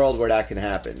see a world where that can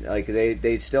happen. Like,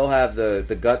 they still have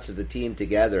the guts of the team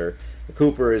together.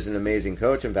 Cooper is an amazing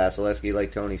coach, and Vasilevsky,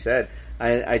 like Tony said,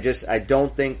 I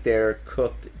don't think they're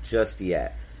cooked just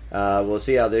yet. We'll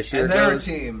see how this year goes. And they're a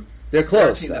team. They're close,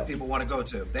 They're a team though. that people want to go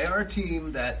to. They are a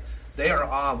team that they are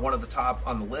on one of the top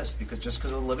on the list because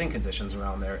of the living conditions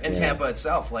around there. In Tampa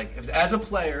itself, like, as a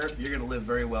player, you're going to live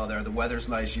very well there. The weather's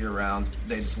nice year round.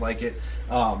 They just like it.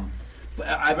 But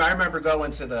I remember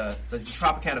going to the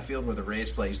Tropicana Field where the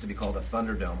Rays play. Used to be called the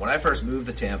Thunderdome. When I first moved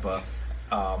to Tampa,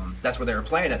 that's where they were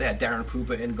playing at. They had Darren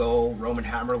Pupa in goal, Roman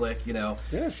Hammerlick, you know.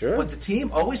 Yeah, sure. But the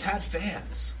team always had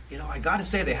fans. You know, I got to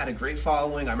say, they had a great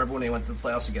following. I remember when they went to the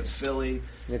playoffs against Philly.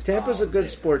 Yeah, Tampa's a good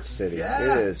sports city.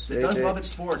 Yeah, it is. It does love its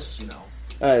sports, you know.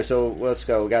 All right, so let's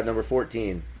go. We got number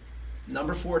 14.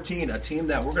 Number 14, a team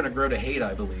that we're going to grow to hate,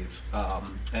 I believe.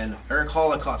 And Eric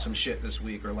Halla caught some shit this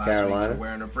week or last Carolina? week for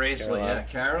wearing a bracelet.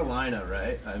 Carolina,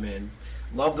 right? I mean,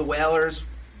 love the Whalers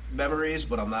memories,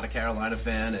 but I'm not a Carolina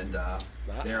fan. And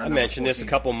I mentioned this a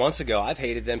couple months ago. I've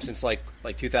hated them since like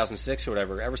 2006 or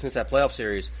whatever. Ever since that playoff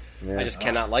series, I just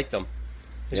cannot like them.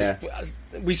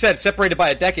 We said separated by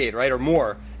a decade, right, or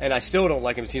more, and I still don't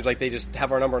like them. It seems like they just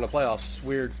have our number in the playoffs. It's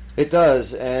weird. It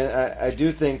does, and I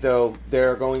do think, though,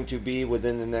 there are going to be,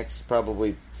 within the next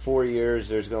probably 4 years,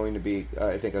 there's going to be,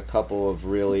 I think, a couple of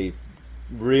really,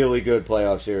 really good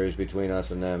playoff series between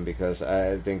us and them, because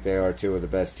I think they are two of the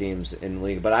best teams in the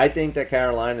league. But I think that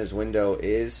Carolina's window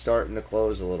is starting to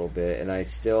close a little bit, and I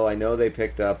know they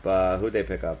picked up, who'd they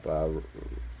pick up?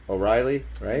 O'Reilly,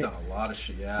 right? They've done a lot of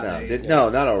shit, yeah. No,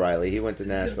 not O'Reilly. He went to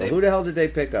Nashville. Who the hell did they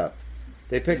pick up?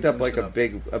 They picked up like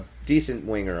a decent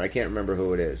winger. I can't remember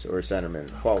who it is, or a centerman,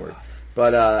 forward. God.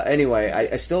 But anyway,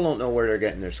 I still don't know where they're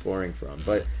getting their scoring from.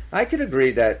 But I could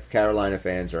agree that Carolina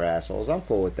fans are assholes. I'm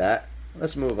cool with that.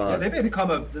 Let's move on. Yeah, they may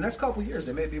become the next couple of years,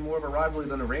 they may be more of a rivalry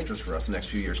than the Rangers for us the next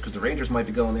few years, because the Rangers might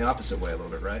be going the opposite way a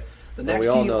little bit, right? The next we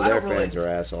all team, know their fans are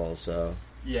assholes, so.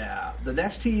 Yeah, the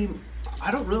next team,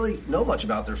 I don't really know much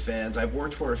about their fans. I've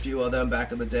worked for a few of them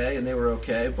back in the day, and they were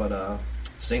okay, but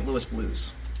St. Louis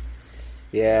Blues.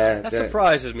 Yeah. That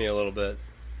surprises me a little bit.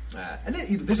 And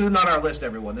this is not our list,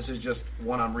 everyone. This is just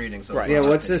one I'm reading. So right. Yeah,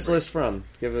 what's this list from?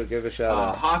 Give a shout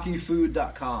out.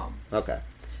 Hockeyfood.com. Okay.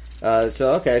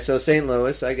 So St.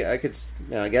 Louis, I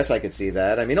guess I could see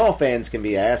that. I mean, all fans can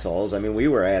be assholes. I mean, we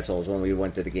were assholes when we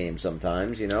went to the game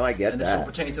sometimes. You know, I get and that. And this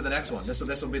will pertain to the next one.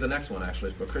 This will be the next one,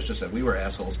 actually. But Chris just said we were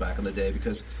assholes back in the day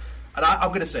because, and I'm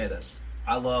going to say this.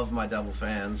 I love my Devil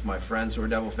fans, my friends who are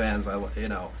Devil fans.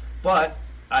 But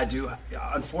I do,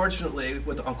 unfortunately,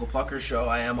 with the Uncle Pucker show,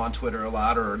 I am on Twitter a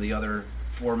lot, or the other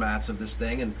formats of this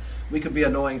thing, and we could be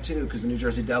annoying too because the New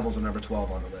Jersey Devils are number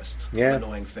 12 on the list. Yeah.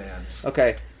 Annoying fans.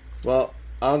 Okay. Well,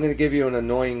 I'm going to give you an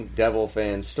annoying Devil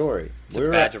fan story. It's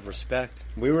a badge of respect.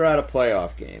 We were at a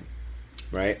playoff game,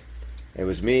 right? It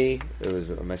was me, it was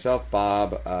myself,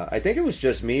 Bob. I think it was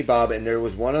just me, Bob, and there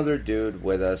was one other dude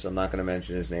with us. I'm not going to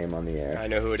mention his name on the air. I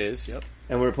know who it is, yep.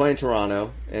 And we were playing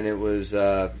Toronto, and it was...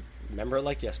 remember it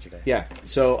like yesterday. Yeah.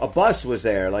 So a bus was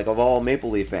there, like, of all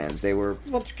Maple Leaf fans. They were,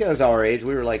 well, because our age,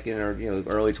 we were like in our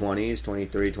early 20s,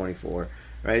 23, 24.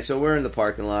 Right, so we're in the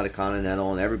parking lot of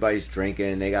Continental, and everybody's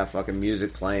drinking. They got fucking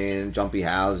music playing, jumpy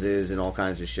houses, and all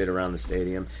kinds of shit around the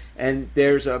stadium. And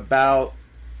there's about,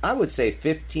 I would say,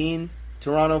 15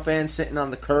 Toronto fans sitting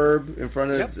on the curb in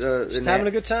front of just having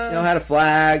a good time. Had a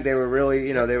flag. They were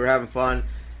really, they were having fun.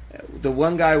 The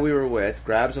one guy we were with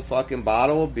grabs a fucking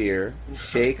bottle of beer,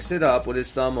 shakes it up with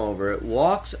his thumb over it,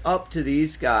 walks up to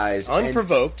these guys,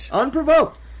 unprovoked,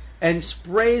 and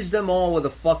sprays them all with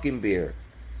a fucking beer.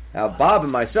 Now, Bob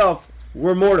and myself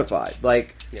were mortified.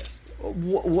 Like, yes.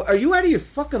 Are you out of your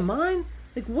fucking mind?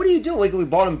 Like, what are you doing? Like, we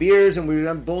bought them beers and we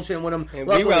were bullshitting with them. And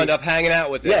we wound up hanging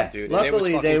out with them, dude.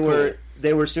 Luckily,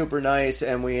 they were super nice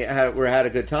and we had a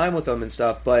good time with them and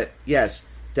stuff. But yes,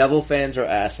 Devil fans are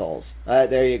assholes.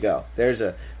 There you go. There's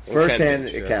a first-hand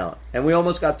account. And we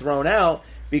almost got thrown out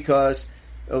because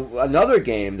another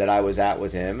game that I was at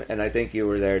with him, and I think you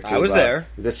were there too. I was there.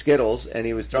 The Skittles, and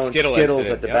he was throwing Skittle Skittles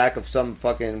incident, at the back of some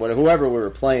fucking whoever we were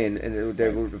playing, and they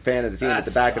were a fan of the team at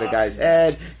the back of the guy's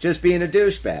head, just being a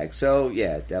douchebag. So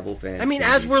yeah, Devil fans. I mean,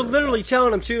 as we're literally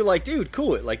telling him too, like, dude,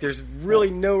 cool it. Like, there's really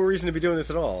no reason to be doing this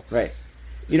at all. Right.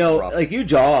 You know, like you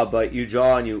jaw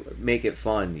and you make it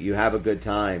fun. You have a good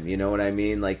time. You know what I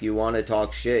mean? Like you want to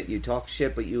talk shit,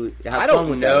 but you have fun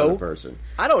with that other person.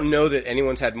 I don't know that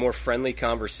anyone's had more friendly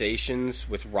conversations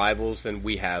with rivals than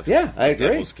we have. Yeah, I agree.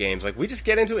 Devils games, like we just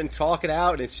get into it and talk it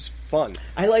out, and it's just fun.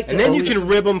 I like, and then you can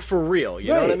rib them for real.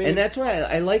 You know what I mean? And that's why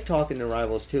I like talking to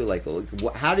rivals too. Like,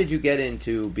 how did you get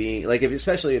into being like,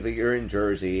 especially if you're in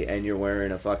Jersey and you're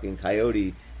wearing a fucking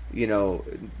Coyote,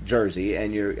 jersey,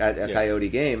 and you're at a Coyote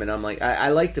game, and I'm like, I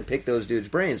like to pick those dudes'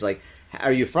 brains. Like,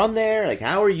 are you from there? Like,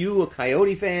 how are you a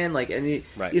Coyote fan? Like, and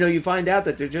you find out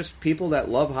that they're just people that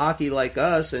love hockey like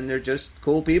us, and they're just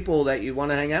cool people that you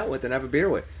want to hang out with and have a beer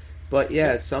with. But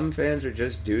yeah, some fans are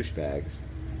just douchebags.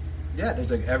 Yeah, there's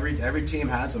like every team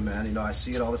has them, man. I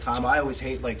see it all the time. I always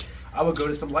hate, like, I would go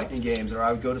to some Lightning games, or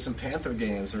I would go to some Panther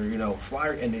games, or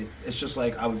Flyer, and it's just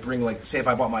like I would bring, like, say if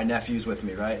I brought my nephews with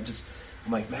me, right?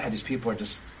 I'm like, man, these people are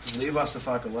just leave us the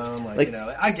fuck alone. Like,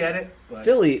 I get it. But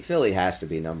Philly has to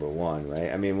be number one,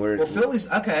 right? I mean, Philly's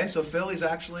okay. So Philly's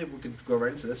actually, we could go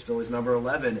right into this. Philly's number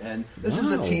 11, and this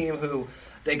is a team who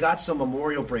they got some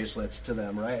memorial bracelets to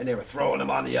them, right? And they were throwing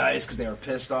them on the ice because they were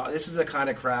pissed off. This is the kind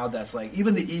of crowd that's like,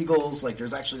 even the Eagles. Like,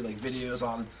 there's actually like videos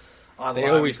on. They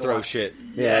always throw shit.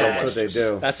 Yeah, that's what they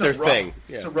do. That's their thing.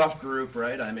 Yeah. It's a rough group,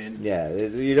 right? I mean, yeah,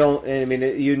 you don't. I mean,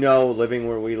 living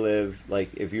where we live,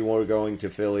 like if you were going to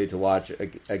Philly to watch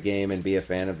a game and be a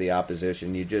fan of the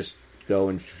opposition, you just go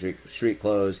in street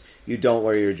clothes. You don't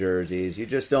wear your jerseys. You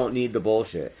just don't need the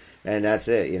bullshit, and that's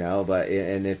it. But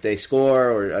if they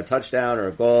score or a touchdown or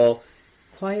a goal,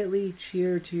 quietly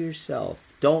cheer to yourself.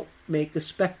 Don't make a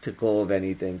spectacle of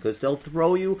anything, because they'll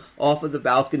throw you off of the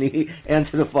balcony and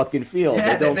to the fucking field.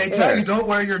 Yeah, they tell you don't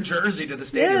wear your jersey to the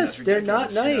stadium. Yes, they're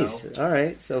not nice. All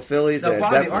right, so Philly's. Now,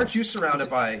 Bobby, aren't you surrounded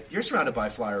by? You're surrounded by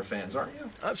Flyer fans, aren't you?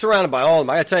 I'm surrounded by all of them.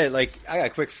 I gotta tell you, like, I got a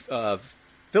quick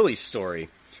Philly story.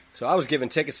 So I was given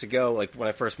tickets to go, like, when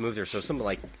I first moved there, so something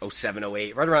like 07,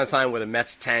 08, right around the time where the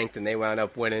Mets tanked and they wound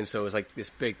up winning, so it was like this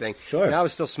big thing. Sure. And I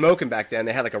was still smoking back then.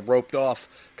 They had like a roped-off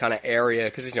kind of area,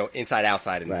 because it's, inside,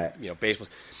 outside, and, baseball.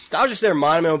 I was just there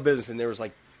minding my own business, and there was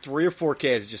like 3 or 4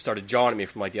 kids that just started jawing at me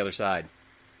from like the other side.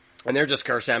 And they're just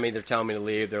cursing at me. They're telling me to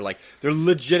leave. They're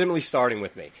legitimately starting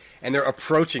with me. And they're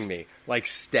approaching me, like,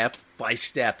 step by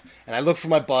step. And I look for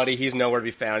my buddy. He's nowhere to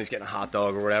be found. He's getting a hot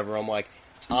dog or whatever. I'm like,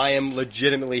 I am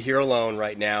legitimately here alone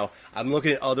right now. I'm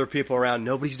looking at other people around.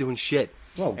 Nobody's doing shit.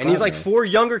 Oh, and these, like, 4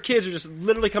 younger kids are just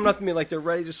literally coming up to me like they're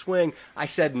ready to swing. I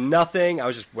said nothing. I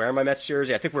was just wearing my Mets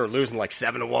jersey. I think we were losing like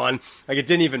 7-1. Like, it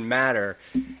didn't even matter.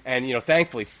 And,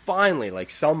 thankfully, finally, like,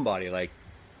 somebody, like,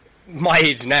 my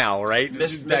age now, right?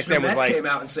 Back then was like, came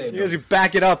out and saved you guys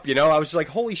back it up, I was just like,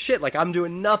 holy shit, like, I'm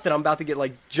doing nothing. I'm about to get,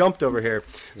 like, jumped over here.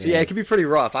 So, yeah, it can be pretty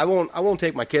rough. I won't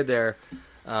take my kid there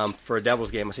for a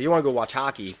Devils game. I say, you want to go watch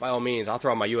hockey? By all means, I'll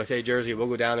throw on my USA jersey. We'll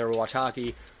go down there. We'll watch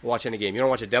hockey. We'll watch any game. You don't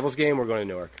watch a Devils game? We're going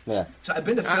to Newark. Yeah. So I've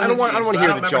been to Phillies I don't want to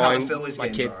hear the join. My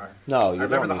kid. No, I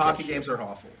remember the hockey games are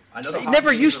awful. I know it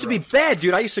never used to be bad,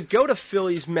 dude. I used to go to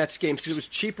Phillies Mets games because it was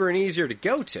cheaper and easier to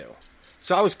go to.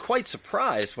 So I was quite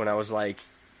surprised when I was like,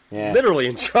 literally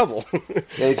in trouble.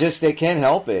 They can't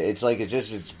help it. It's like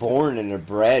it's born and they're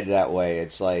bred that way.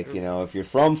 It's like, if you're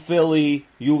from Philly,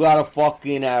 you gotta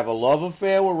fucking have a love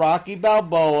affair with Rocky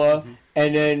Balboa,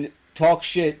 and then talk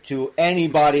shit to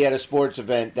anybody at a sports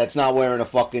event that's not wearing a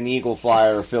fucking Eagle,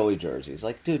 Flyer, or Philly jersey. It's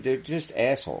like, dude, they're just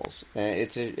assholes.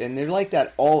 And they're like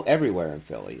that everywhere in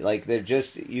Philly. Like, they're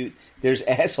just there's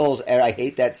assholes. And I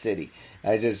hate that city.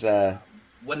 I just.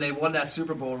 When they won that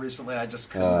Super Bowl recently, I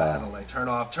just couldn't handle, like, turn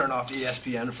off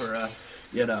ESPN for a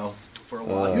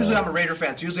while. Usually I'm a Raider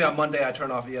fan, so usually on Monday I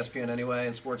turn off ESPN anyway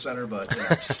in SportsCenter. But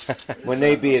when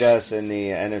they beat us in the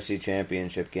NFC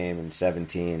Championship game in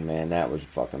 2017, man, that was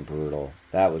fucking brutal.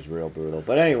 That was real brutal.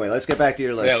 But anyway, let's get back to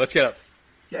your list. Yeah, let's get up.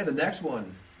 Yeah, the next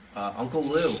one, Uncle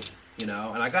Lou. And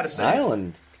I got to say,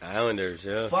 Islanders,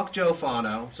 yeah. Fuck Joe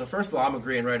Fano. So first of all, I'm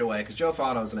agreeing right away because Joe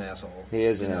Fano's an asshole. He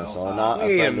is an asshole.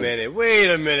 Wait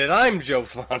a minute. I'm Joe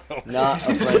Fano. Not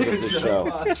a friend of the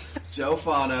show. Joe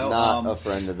Fano. Not a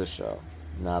friend of the show.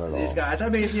 Not at all. These guys, I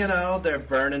mean, they're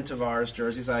burning Tavares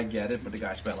jerseys. I get it, but the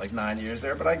guy spent like 9 years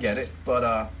there. But I get it. But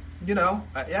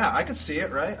I could see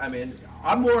it, right? I mean,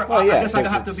 I'm more. Well, yeah, I guess I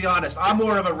have to it's- be honest. I'm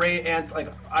more of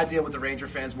a I deal with the Ranger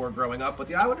fans more growing up, but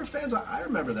the Islander fans, I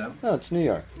remember them. No, it's New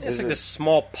York. It's like this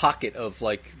small pocket of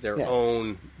like their Yeah.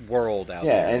 own world out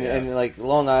Yeah, there. and like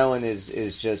Long Island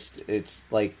is just it's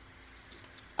like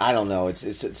I don't know. It's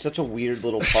such a weird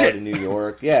little part of New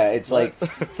York. Yeah, it's like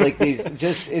these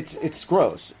just it's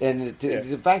gross, and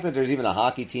the fact that there's even a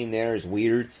hockey team there is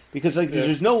weird because like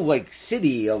there's no like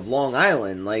city of Long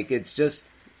Island. Like it's just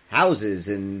houses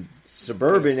and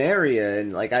suburban area,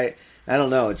 and like I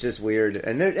don't know. It's just weird,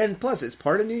 and plus it's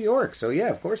part of New York, so yeah,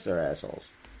 of course they're assholes.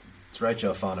 That's right,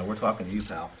 Joe Fano. We're talking to you,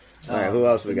 pal. All right, who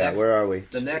else we got? Where are we?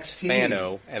 The next team,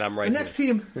 Fano, and I'm right. The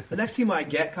next team I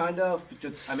get kind of.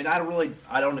 I mean, I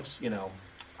don't.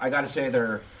 I got to say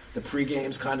the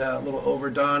pregame's kind of a little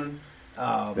overdone.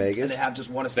 Vegas, and they have just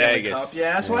won a Stanley Cup.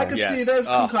 Yeah, so I can Yes. see there's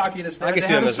some cockiness there. I can They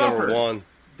see them haven't as number suffered. one.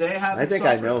 They haven't. I think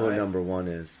suffered, I know who right? number one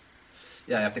is.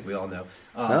 Yeah, I think we all know.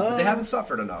 But they haven't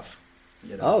suffered enough.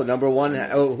 You know? Oh, number one.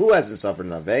 Oh, who hasn't suffered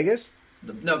enough? Vegas.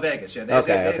 No, Vegas. Yeah,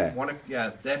 Okay.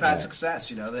 They've had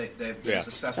success. You know, they've been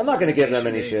successful. I'm not going to give them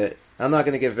any organization. shit. I'm not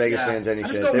going to give Vegas Yeah. fans any I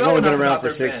just shit. don't They've know only been enough around about for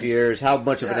their 6 fans. years. How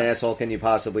much of an Yeah. asshole can you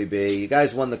possibly be? You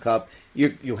guys won the cup.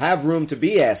 You have room to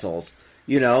be assholes.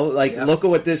 You know, like look at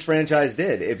what this franchise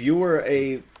did. If you were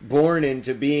born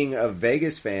into being a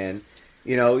Vegas fan,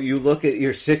 you know, you look at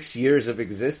your 6 years of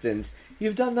existence.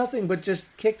 You've done nothing but just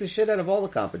kick the shit out of all the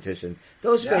competition.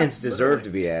 Those fans deserve literally. to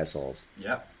be assholes.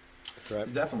 Yep.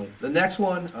 Right. Definitely. The next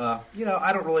one, I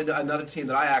don't really know. Another team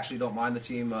that I actually don't mind the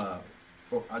team,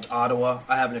 Ottawa.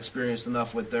 I haven't experienced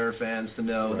enough with their fans to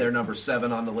know they're number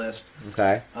 7 on the list.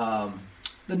 Okay.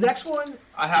 The next one,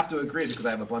 I have to agree because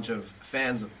I have a bunch of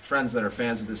friends that are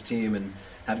fans of this team and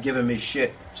have given me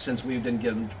shit since we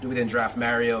didn't draft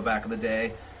Mario back in the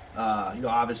day.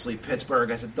 Obviously Pittsburgh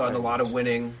has done a lot of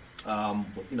winning.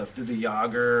 Through the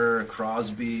Yager,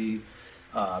 Crosby,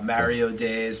 Mario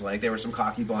days, like there were some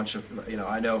cocky bunch of,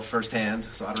 I know firsthand,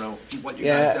 so I don't know what you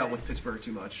guys dealt with Pittsburgh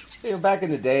too much. Back in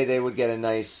the day, they would get a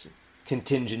nice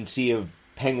contingency of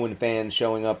Penguin fans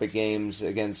showing up at games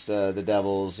against the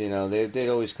Devils. They'd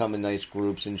always come in nice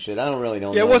groups and shit. I don't really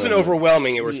know. Yeah, it wasn't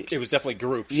overwhelming. It was definitely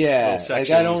groups. Yeah, little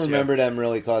sections, I don't remember them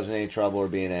really causing any trouble or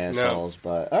being assholes.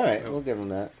 No. But all right, we'll give them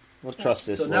that. We'll trust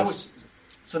this list.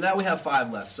 So now we have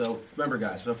 5 left. So remember,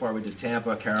 guys, so far we did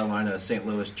Tampa, Carolina, St.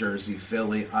 Louis, Jersey,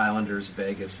 Philly, Islanders,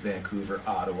 Vegas, Vancouver,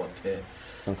 Ottawa, Pitt.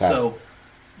 Okay. So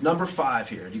number 5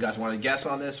 here. Do you guys want to guess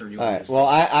on this, or do you? All want right. to Well,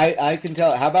 I can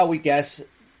tell. How about we guess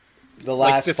the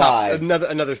last the top, 5?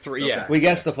 another 3. Okay. Yeah. We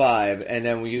guess the 5, and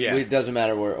then it doesn't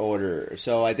matter what order.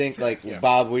 So I think,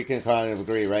 Bob, we can kind of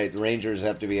agree, right? The Rangers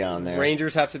have to be on there.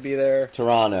 Rangers have to be there.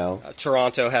 Toronto.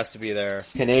 Toronto has to be there.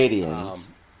 Canadians.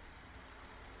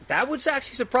 That would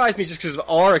actually surprise me just because of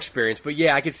our experience. But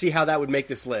yeah, I could see how that would make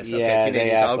this list. Yeah, okay,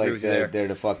 they I'll act agree like with you there. they're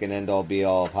the fucking end-all,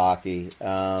 be-all of hockey.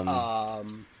 All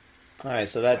right,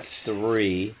 so that's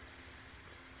 3.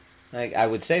 I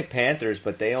would say Panthers,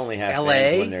 but they only have LA?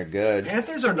 fans when they're good.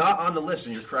 Panthers are not on the list,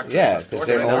 and you're correct. Yeah, because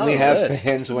they only have list.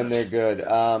 fans when they're good.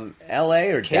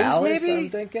 L.A. or Kings, Dallas, maybe? I'm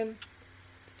thinking.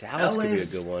 Dallas could be a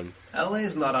LA's good one. LA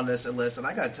is not on this list, and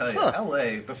I got to tell you,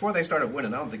 LA, before they started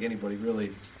winning, I don't think anybody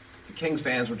really. The Kings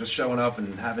fans were just showing up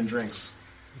and having drinks.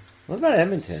 What about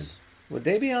Edmonton? Would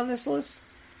they be on this list?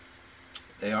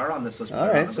 They are on this list. But All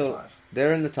they're right, not so number 5.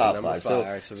 they're in the top Number 5. five. So, All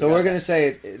right, so we we're got going to say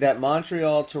that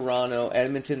Montreal, Toronto,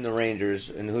 Edmonton, the Rangers,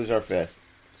 and who's our 5th?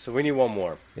 So we need one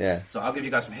more. Yeah. So I'll give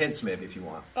you guys some hints, maybe, if you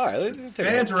want. All right, let's take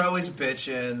Fans it. are always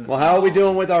bitching. Well, how are we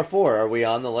doing with our 4? Are we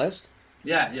on the list?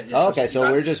 Yeah. Oh, okay, so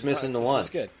you we're got- just missing the This one. is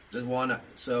good. There's one.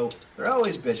 So they're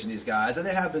always bitching, these guys, and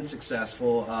they have been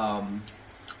successful.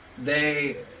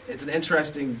 It's an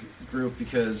interesting group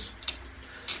because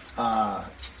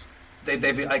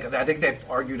they've like I think they've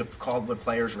called with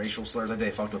players racial slurs. Like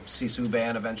they fucked up Sisu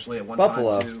Ban eventually at one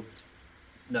Buffalo. time too.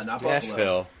 No, not Buffalo.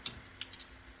 Nashville.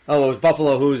 Oh, it was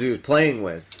Buffalo who he was playing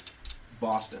with.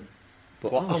 Boston.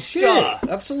 Oh, shit. duh.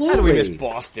 Absolutely. How do we miss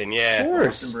Boston? Yeah. Of course.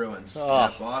 Boston Bruins. Oh,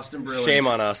 Yeah, Boston Bruins. Shame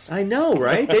on us. I know,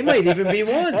 right? They might even be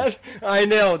one. I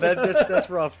know that's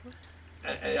rough.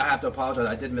 I have to apologize.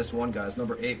 I did miss one, guys.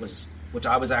 Number 8 which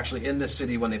I was actually in this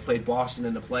city when they played Boston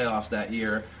in the playoffs that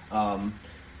year,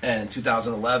 in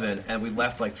 2011, and we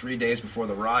left like 3 days before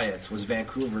the riots. Was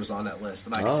Vancouver's on that list?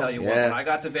 And I can tell you what, when I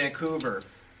got to Vancouver,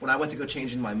 when I went to go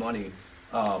change in my money,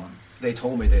 they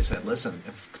told me, they said, "Listen,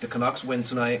 if the Canucks win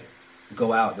tonight,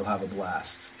 go out, you'll have a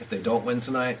blast. If they don't win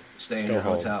tonight, stay in your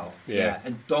home. hotel. Yeah.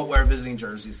 And don't wear visiting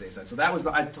jerseys," they said. So that was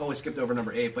I totally skipped over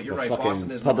number 8, but you're right. Fucking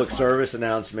Boston is public number 5. service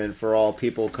announcement for all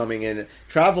people coming in.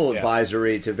 Travel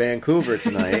advisory to Vancouver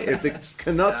tonight. If the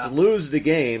Canucks lose the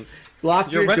game,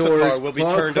 lock your rental doors, car will be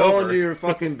crawl turned over into your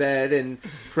fucking bed, and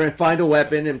find a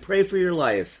weapon and pray for your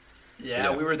life.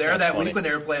 Yeah, we were there that week when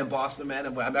they were playing Boston, man.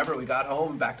 And I remember we got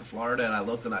home back to Florida, and I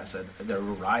looked and I said they were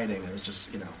rioting. It was just,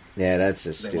 Yeah, that's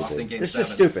just they lost in stupid. Game It's 7.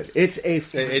 just stupid. It's a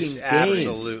fucking It's game.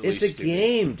 absolutely It's a stupid.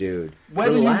 game, dude.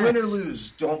 Whether Relax. you win or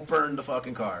lose, don't burn the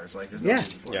fucking cars. Like, there's no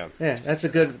reason for it. Yeah, that's a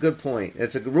good point.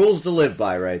 It's rules to live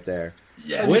by right there.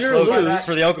 Yeah, Win or lose,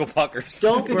 for the Uncle Puckers.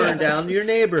 don't burn down your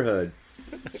neighborhood.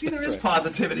 See, there is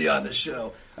positivity on this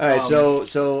show. All right,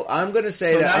 so I'm going to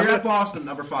say that. Now you're at Boston,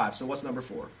 number 5. So what's number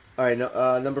 4? All right,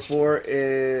 number 4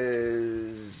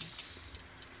 is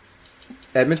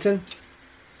Edmonton.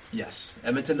 Yes,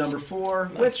 Edmonton number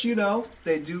 4, which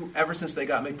they do ever since they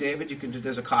got McDavid.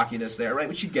 There's a cockiness there, right?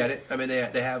 Which you get it. I mean,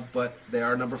 they have, but they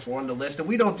are number 4 on the list, and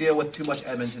we don't deal with too much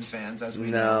Edmonton fans as we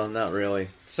know. No, not really.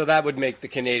 So that would make the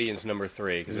Canadians number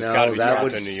 3 because it's got to be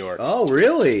dropped in New York. Oh,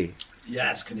 really?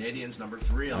 Yes, Canadians number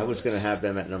 3. I was going to have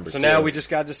them at number 2. So now we just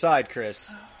got to decide,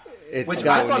 Chris. Which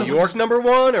got I thought New York number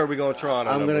 1, or are we going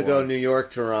Toronto? I'm going to go New York,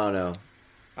 Toronto.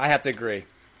 I have to agree.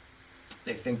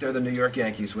 They think they're the New York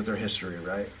Yankees with their history,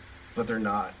 right? But they're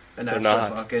not. And that's They're not.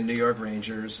 the fucking New York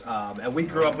Rangers. And we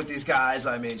grew up with these guys.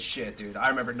 I mean, shit, dude. I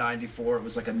remember '94. It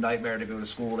was like a nightmare to go to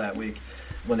school that week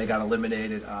when they got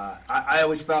eliminated. I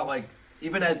always felt like,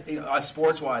 even as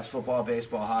sports-wise, football,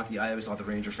 baseball, hockey, I always thought the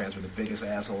Ranger fans were the biggest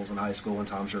assholes in high school and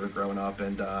Tom Shirter growing up.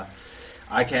 And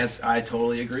I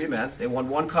totally agree, man. They won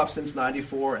 1 cup since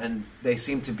 '94, and they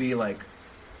seem to be like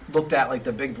looked at like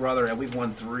the big brother, and we've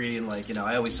won 3, and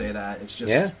I always say that. It's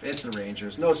just, it's the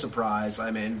Rangers. No surprise.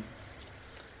 I mean,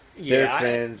 Their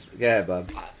fans. Yeah,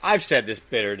 Bob. I've said this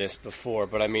bitterness before,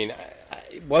 but I mean,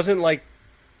 it wasn't like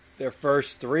their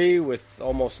first 3 with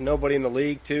almost nobody in the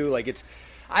league, too. Like,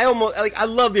 I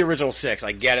love the original 6.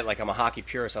 I get it. Like, I'm a hockey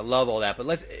purist. I love all that. But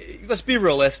let's be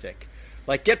realistic.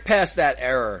 Like, get past that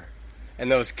error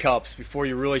and those cups before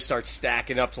you really start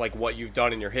stacking up to like what you've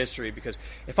done in your history. Because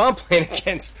if I'm playing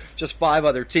against just 5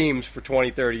 other teams for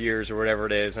 20, 30 years or whatever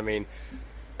it is, I mean,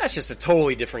 that's just a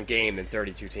totally different game than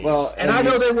 32 teams. Well, and I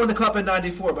know they won the cup in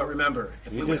 '94, but remember,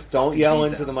 if you we just don't yell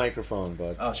into the microphone,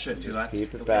 bud. Oh shit, dude!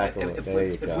 Keep it back a little. There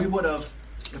you go. If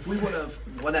we would have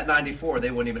won that '94, they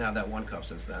wouldn't even have that 1 cup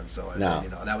since then. So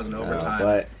that was an overtime. No,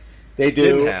 but they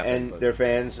do, happen, and their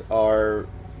fans are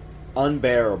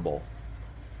unbearable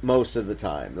most of the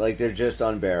time. Like, they're just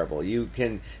unbearable.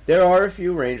 There are a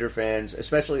few Ranger fans,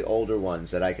 especially older ones,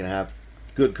 that I can have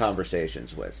good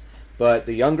conversations with. But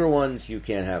the younger ones, you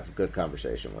can't have a good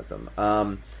conversation with them.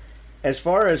 As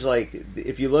far as, like,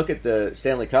 if you look at the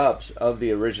Stanley Cups of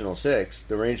the original 6,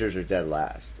 the Rangers are dead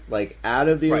last. Like, out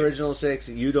of the original 6,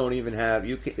 you don't even have...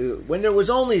 when there was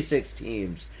only 6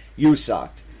 teams, you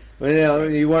sucked.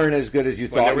 When, you weren't as good as you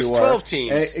thought you were. When there was 12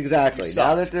 teams. Exactly.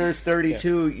 Now that there's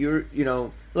 32, you're,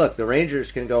 look, the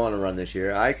Rangers can go on a run this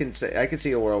year. I can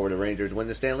see a world where the Rangers win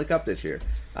the Stanley Cup this year. Sure.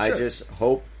 I just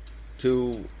hope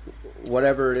to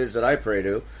whatever it is that I pray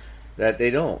to that they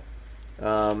don't.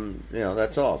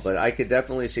 That's all. But I could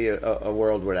definitely see a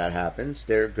world where that happens.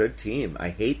 They're a good team. I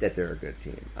hate that they're a good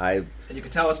team. And you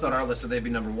can tell it's not our list, so they'd be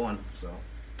number 1. So,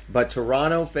 but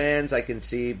Toronto fans, I can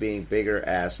see being bigger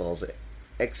assholes,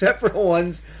 except for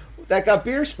ones that got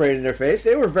beer sprayed in their face.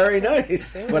 They were very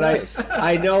nice.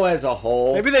 I know as a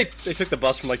whole, maybe they took the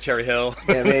bus from like Cherry Hill.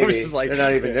 Yeah, maybe they're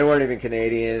not even. They weren't even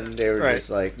Canadian. They were just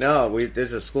like, no,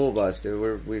 there's a school bus,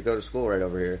 dude. We go to school right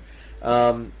over here.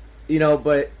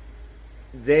 But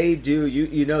they do.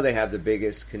 They have the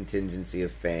biggest contingency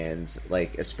of fans,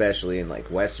 like especially in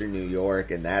like Western New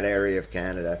York and that area of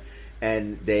Canada,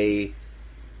 and they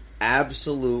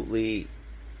absolutely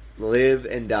live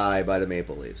and die by the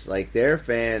Maple Leafs. Like, their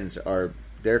fans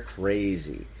they're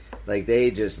crazy. Like,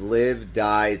 they just live,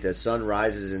 die, the sun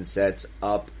rises and sets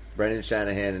up Brendan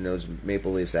Shanahan and those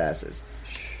Maple Leafs asses.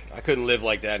 I couldn't live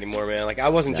like that anymore, man. Like, I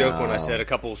wasn't joking when I said a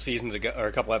couple seasons ago or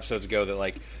a couple episodes ago that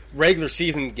like regular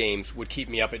season games would keep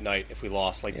me up at night if we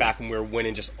lost. Like back when we were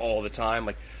winning just all the time.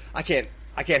 Like, I can't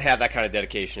have that kind of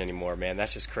dedication anymore, man.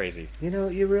 That's just crazy.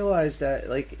 You realize that,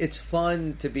 like, it's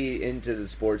fun to be into the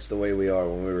sports the way we are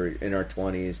when we were in our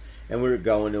 20s and we were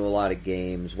going to a lot of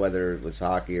games, whether it was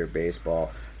hockey or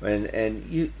baseball. And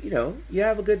you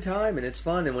have a good time and it's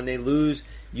fun. And when they lose,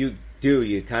 you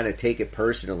kind of take it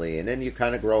personally. And then you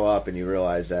kind of grow up and you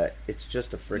realize that it's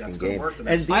just a freaking game.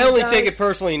 And I only take it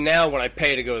personally now when I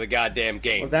pay to go to the goddamn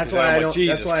game. Well, that's why I don't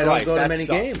go to many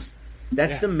games.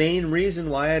 That's the main reason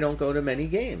why I don't go to many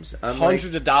games.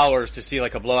 Hundreds of dollars to see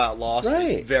like a blowout loss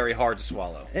is very hard to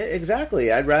swallow.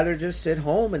 Exactly. I'd rather just sit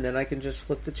home and then I can just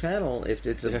flip the channel if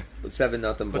it's a 7-0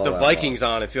 blowout. Put the Vikings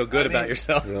on and feel good about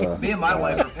yourself. Me and my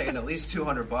wife are paying at least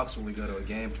 $200 when we go to a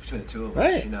game between the two of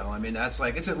us. I mean, that's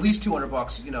like it's at least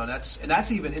 $200. And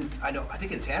that's even in. I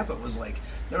think in Tampa it was like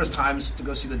there was times to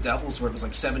go see the Devils where it was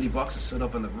like $70 to sit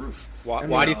up on the roof.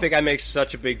 Why do you think I make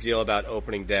such a big deal about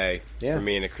opening day for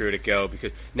me and the crew to go?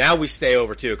 Because now we stay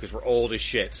over, too, because we're old as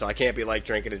shit. So I can't be, like,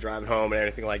 drinking and driving home and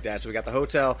anything like that. So we got the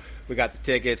hotel, we got the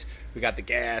tickets, we got the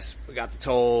gas, we got the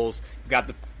tolls, we got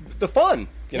the fun,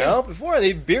 you know? Before,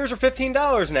 the beers are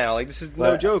 $15 now. Like, this is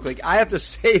no joke. Like, I have to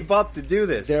save up to do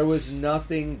this. There was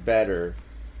nothing better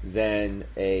than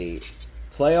a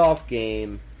playoff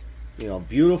game,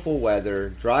 beautiful weather,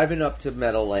 driving up to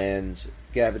Meadowlands,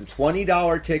 having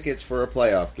 $20 tickets for a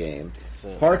playoff game,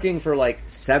 parking for like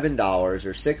 $7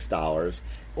 or $6,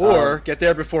 or get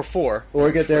there before 4,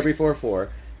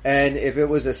 And if it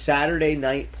was a Saturday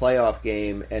night playoff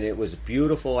game and it was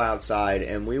beautiful outside,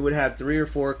 and we would have 3 or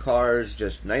 4 cars,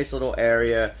 just nice little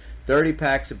area, 30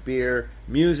 packs of beer,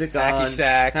 music on,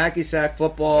 hacky sack,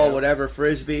 football, whatever,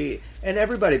 frisbee, and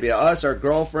everybody be us, our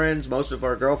girlfriends. Most of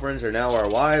our girlfriends are now our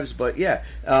wives, but we.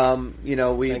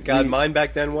 Thank God, mine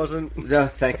back then wasn't. No,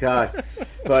 thank God.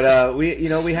 But we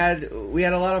had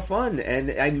a lot of fun,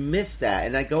 and I miss that.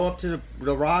 And I go up to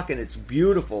the Rock, and it's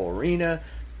beautiful arena.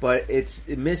 But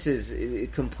it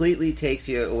completely takes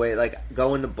you away. Like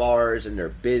going to bars and they're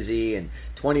busy and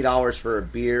 $20 for a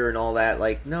beer and all that.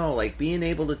 Like no, like being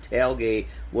able to tailgate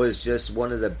was just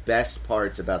one of the best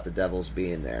parts about the Devils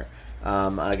being there.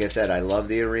 Like I said, I love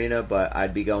the arena, but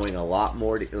I'd be going a lot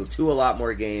more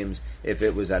games if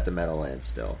it was at the Meadowlands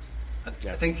still. I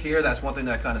think here that's one thing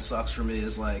that kind of sucks for me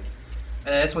is like,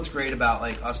 and that's what's great about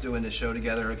like us doing this show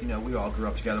together. Like, we all grew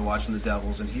up together watching the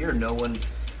Devils, and here no one.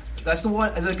 That's the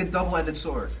one, like a double-ended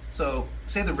sword. So,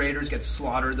 say the Raiders get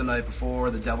slaughtered the night before,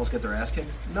 the Devils get their ass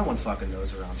kicked. No one fucking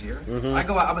knows around here. Mm-hmm. I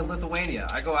go out. I'm in Lithuania.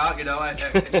 I go out.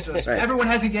 It's just everyone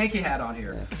has a Yankee hat on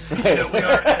here.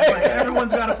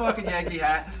 Everyone's got a fucking Yankee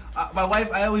hat. My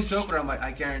wife, I always joke with her. I'm like, I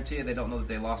guarantee you, they don't know that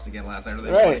they lost again last night or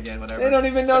they won again, whatever. They don't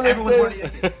even know that everyone's wearing a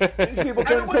Yankee. These people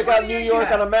couldn't pick out New York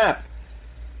hat on a map.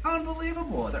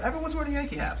 Unbelievable. Everyone's wearing a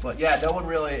Yankee hat, but no one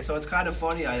really. So it's kind of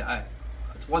funny.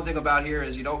 One thing about here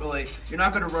is you're not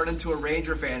going to run into a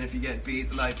Ranger fan if you get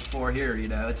beat the night before here.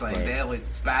 It's like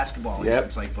it's basketball. Yep.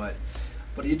 It's like, but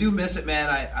you do miss it, man.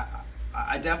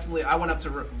 I definitely I went up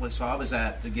to so I was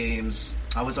at the games.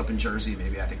 I was up in Jersey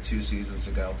maybe I think 2 seasons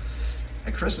ago.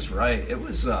 And Chris is right. It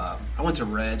was I went to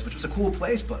Reds, which was a cool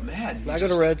place, but man, I go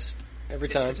to Reds every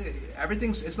time.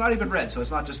 It's not even Reds, so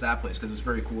it's not just that place because it's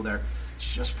very cool there.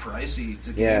 It's just pricey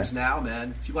to games now,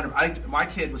 man. If you want my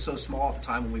kid was so small at the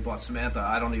time when we bought Samantha.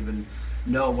 I don't even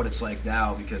know what it's like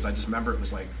now because I just remember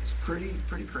it's pretty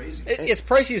crazy. It's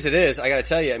pricey as it is. I got to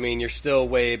tell you, I mean, you're still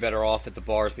way better off at the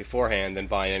bars beforehand than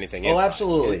buying anything inside. Oh,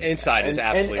 absolutely. Inside is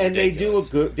absolutely and ridiculous.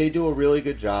 they do a really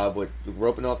good job with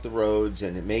roping off the roads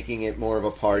and making it more of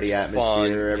a party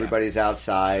atmosphere. Fun, everybody's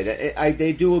outside.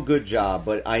 They do a good job,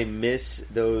 but I miss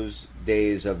those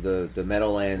days of the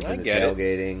Meadowlands and the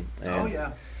tailgating.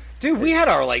 Dude, we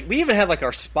even had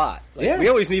our spot. We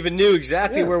always even knew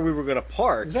exactly where we were going to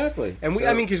park. Exactly. And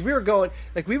because we were going,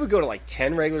 we would go to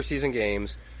 10 regular season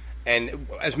games and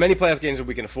as many playoff games as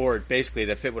we can afford, basically,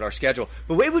 that fit with our schedule.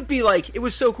 But it would be it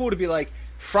was so cool to be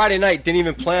Friday night, didn't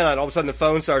even plan on it. All of a sudden the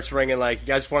phone starts ringing you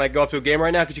guys want to go up to a game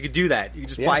right now? Because you could do that. You could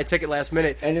just buy a ticket last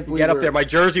minute and get up there. My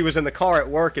jersey was in the car at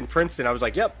work in Princeton. I was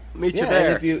like, yep, meet you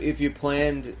there. And if you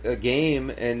planned a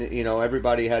game and,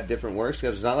 everybody had different work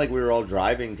schedules, it's not like we were all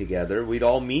driving together. We'd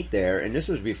all meet there, and this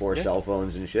was before cell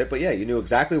phones and shit. But, you knew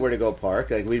exactly where to go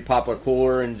park. We'd pop a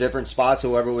cooler in different spots,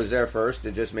 whoever was there first,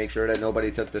 to just make sure that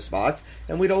nobody took the spots.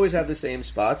 And we'd always have the same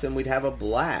spots, and we'd have a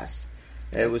blast.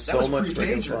 It was so much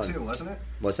freaking fun. Too, wasn't it?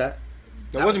 What's that?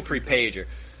 It wasn't pre-pager.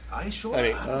 Are you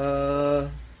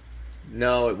sure?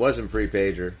 No, it wasn't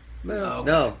pre-pager.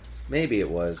 No, maybe it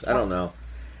was. I don't know.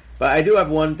 But I do have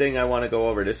one thing I want to go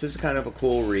over. This is kind of a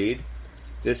cool read.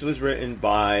 This was written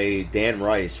by Dan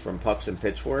Rice from Pucks and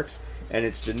Pitchforks, and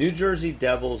it's the New Jersey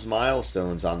Devils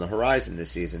milestones on the horizon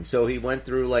this season. So he went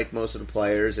through most of the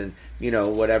players and,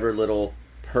 whatever little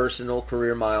personal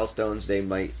career milestones they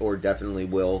might or definitely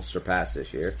will surpass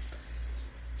this year.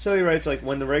 So he writes,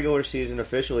 when the regular season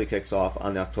officially kicks off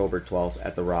on October 12th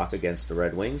at the Rock against the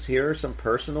Red Wings, here are some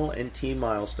personal and team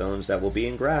milestones that will be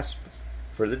in grasp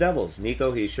for the Devils.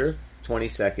 Nico Hischier,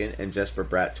 22nd, and Jesper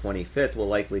Bratt, 25th, will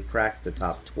likely crack the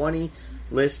top 20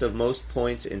 list of most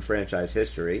points in franchise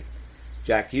history.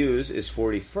 Jack Hughes is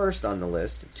 41st on the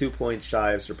list, 2 points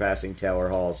shy of surpassing Taylor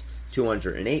Hall's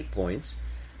 208 points.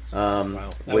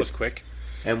 Wow, that was quick.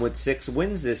 And with 6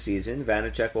 wins this season,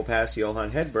 Vanacek will pass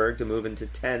Johan Hedberg to move into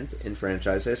 10th in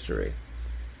franchise history.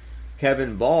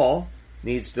 Kevin Ball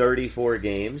needs 34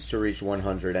 games to reach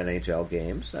 100 NHL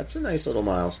games. That's a nice little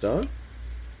milestone.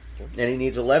 And he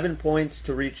needs 11 points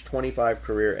to reach 25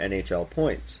 career NHL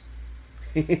points.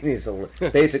 He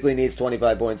basically needs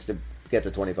 25 points to get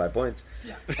to 25 points.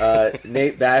 Yeah.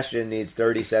 Nate Bastian needs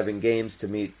 37 games to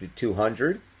meet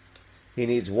 200. He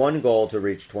needs 1 goal to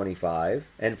reach 25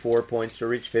 and 4 points to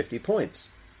reach 50 points.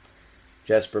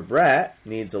 Jesper Bratt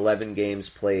needs 11 games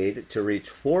played to reach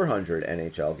 400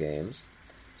 NHL games.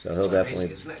 So he'll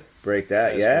definitely break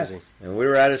that. Yeah. Crazy. And we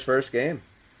were at his first game.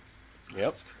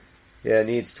 Yep. Yeah,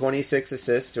 needs 26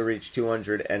 assists to reach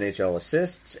 200 NHL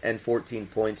assists and 14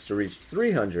 points to reach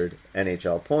 300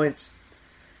 NHL points.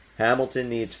 Hamilton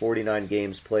needs 49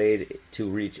 games played to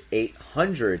reach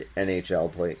 800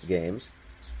 NHL games.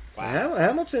 Wow.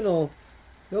 Hamilton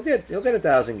he'll get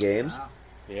 1,000 games. Wow.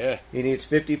 Yeah. He needs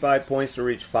 55 points to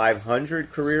reach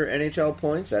 500 career NHL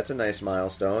points. That's a nice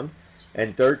milestone.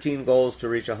 And 13 goals to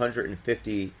reach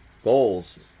 150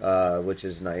 goals, which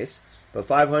is nice. But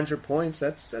 500 points,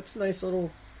 that's a nice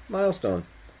little milestone.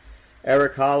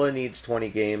 Eric Haula needs 20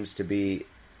 games to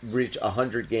reach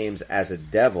 100 games as a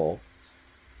Devil.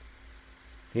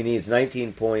 He needs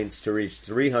 19 points to reach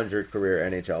 300 career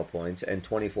NHL points and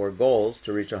 24 goals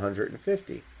to reach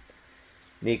 150.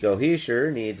 Nico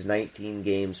Hischier needs 19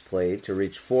 games played to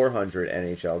reach 400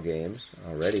 NHL games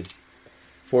already.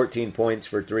 14 points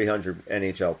for 300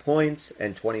 NHL points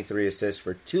and 23 assists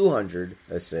for 200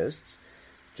 assists.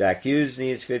 Jack Hughes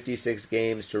needs 56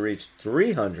 games to reach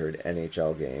 300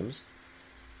 NHL games.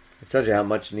 It tells you how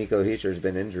much Nico Hischier's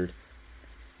been injured.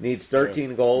 Needs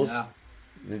 13 goals. Yeah.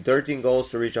 13 goals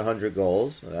to reach 100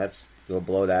 goals. We'll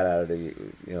blow that out of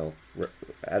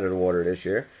the water this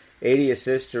year. 80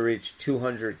 assists to reach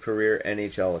 200 career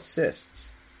NHL assists.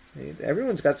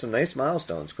 Everyone's got some nice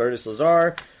milestones. Curtis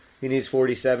Lazar, he needs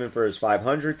 47 for his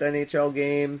 500th NHL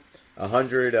game.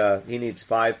 100. He needs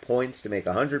 5 points to make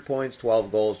 100 points.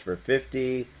 12 goals for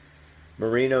 50.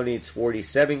 Marino needs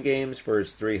 47 games for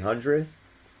his 300th.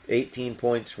 18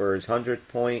 points for his 100th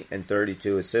point and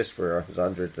 32 assists for his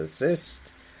 100th assist.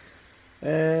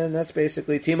 And that's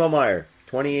basically Timo Meier.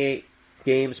 28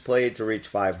 games played to reach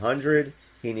 500.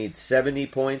 He needs 70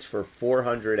 points for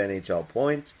 400 NHL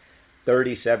points.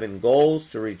 37 goals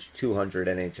to reach 200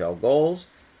 NHL goals.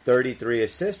 33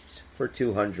 assists for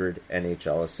 200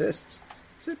 NHL assists.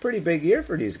 It's a pretty big year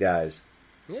for these guys.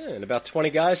 Yeah, and about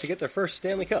 20 guys to get their first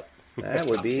Stanley Cup. That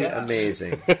would be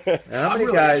amazing. I'm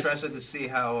really interested to see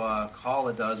how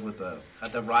Haula does with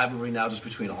the rivalry now just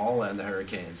between Haula and the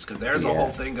Hurricanes, because there's a whole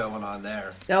thing going on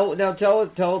there. Now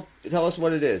tell us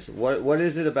what it is. What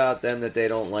is it about them that they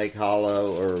don't like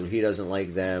Haula, or he doesn't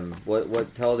like them?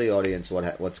 What tell the audience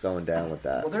what's going down with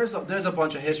that? Well, there's a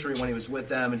bunch of history when he was with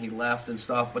them and he left and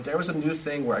stuff, but there was a new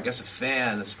thing where I guess a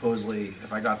fan supposedly,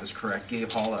 if I got this correct, gave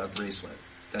Haula a bracelet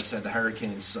that said the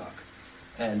Hurricanes suck.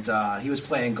 And he was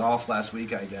playing golf last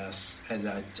week, I guess, and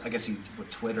I guess he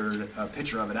Twittered a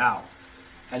picture of it out,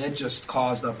 and it just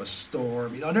caused up a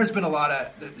storm. And there's been a lot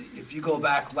of. If you go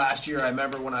back last year, I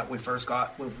remember when we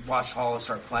watched Haula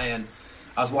start playing.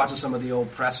 I was watching some of the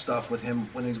old press stuff with him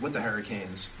when he was with the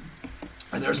Hurricanes,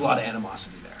 and there's a lot of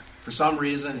animosity there. For some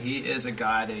reason, he is a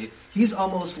guy he's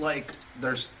almost like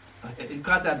it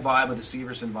got that vibe of the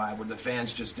Severson vibe where the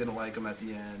fans just didn't like him at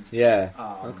the end. Yeah.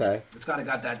 Okay. It's kind of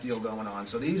got that deal going on.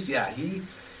 So he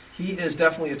is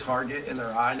definitely a target in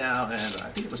their eye now. And I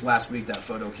think it was last week that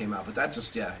photo came out. But that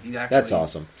just he actually. That's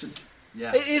awesome.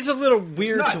 Yeah. It is a little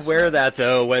weird to wear that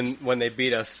though when they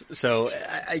beat us. So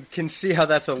I can see how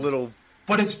that's a little.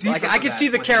 But it's deeper. I can see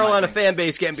the Carolina fan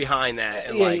base getting behind that.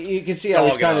 And you can see how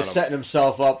he's kind of setting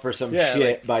himself up for some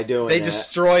shit by doing that. They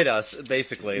destroyed us,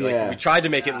 basically. We tried to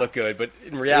make it look good, but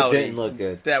in reality, it didn't look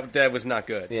good. That was not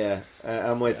good. Yeah,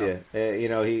 I'm with you.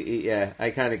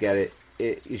 I kind of get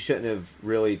it. You shouldn't have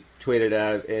really tweeted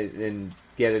out and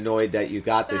get annoyed that you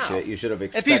got this shit. You should have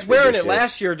expected. If he's wearing it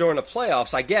last year during the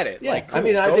playoffs, I get it. Yeah, cool,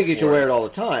 I think he should wear it all the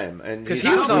time, and because he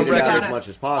was on record as much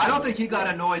as possible. I don't think he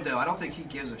got annoyed though. I don't think he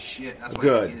gives a shit. That's what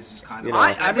good. He is. Just kind of.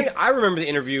 I remember the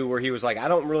interview where he was like, "I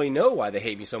don't really know why they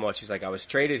hate me so much." He's like, "I was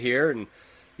traded here, and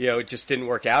it just didn't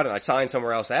work out, and I signed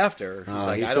somewhere else after."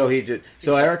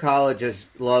 So Eric Haula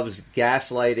just loves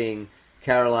gaslighting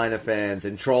Carolina fans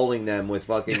and trolling them with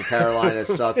fucking Carolina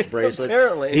sucks bracelets.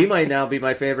 Apparently. He might now be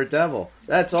my favorite Devil.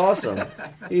 That's awesome.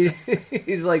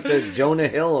 He's like the Jonah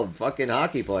Hill of fucking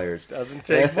hockey players. Doesn't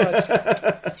take much.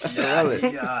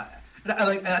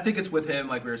 And I think it's with him,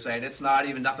 like we were saying. It's not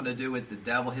even nothing to do with the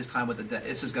Devil. His time with the Devil.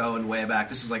 This is going way back.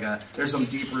 This is there's some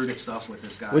deep rooted stuff with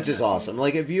this guy, which is awesome.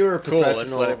 Like if you're a professional,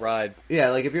 let's let it ride. Yeah,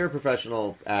 like if you're a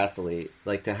professional athlete,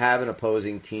 like to have an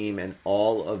opposing team and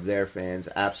all of their fans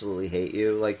absolutely hate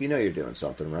you, like you're doing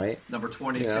something right. Number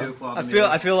 22 club.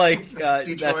 I feel like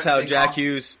that's how Jack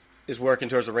Hughes is working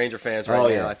towards the Ranger fans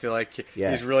right now. I feel like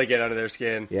he's really getting under their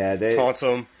skin. Yeah, they taunts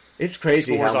them. It's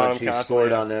crazy how much he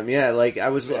scored on them. Yeah, like I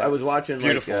was watching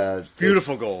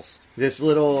beautiful goals. This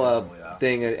little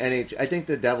thing at NH. I think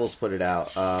the Devils put it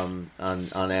out on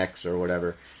X or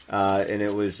whatever, and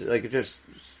it was like just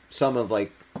some of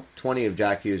 20 of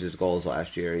Jack Hughes' goals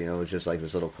last year. It was just like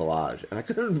this little collage, and I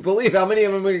couldn't believe how many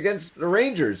of them were against the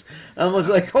Rangers. I was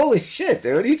like, "Holy shit,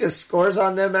 dude! He just scores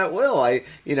on them at will."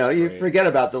 You forget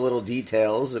about the little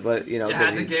details, but you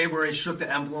had the game where he shook the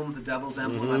emblem, the Devil's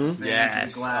emblem, at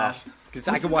the glass.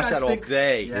 I could watch that all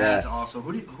day. Yeah, that's awesome.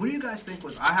 Who do you guys think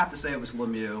was? I have to say it was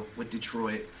Lemieux with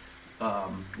Detroit,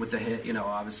 with the hit.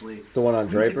 Obviously the one on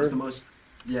Draper.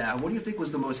 Yeah, what do you think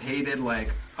was the most hated,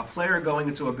 a player going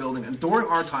into a building, and during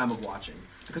our time of watching?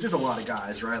 Because there's a lot of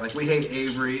guys, right? Like, we hate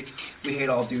Avery, we hate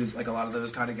all dudes, a lot of those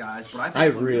kind of guys, but I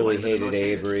really hated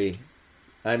Avery.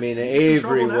 I mean,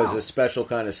 Avery was a special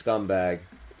kind of scumbag.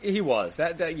 He was.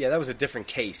 That was a different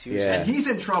case. And he's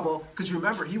in trouble, because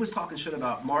remember, he was talking shit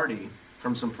about Marty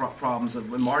from some problems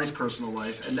in Marty's personal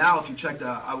life, and now if you check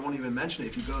I won't even mention it,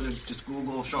 if you go to just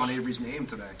Google Sean Avery's name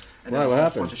today, and there's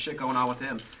a bunch of shit going on with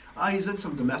him. He's in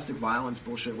some domestic violence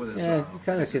bullshit with his. Yeah, you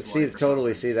kind of could see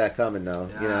that coming, though.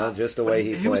 Yeah. Just the way he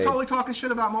played. He was totally talking shit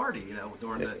about Marty,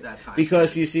 during that time.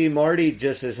 Because you see, Marty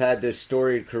just has had this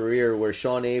storied career where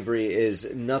Sean Avery is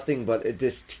nothing but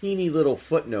this teeny little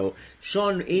footnote.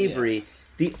 Sean Avery,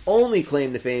 the only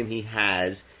claim to fame he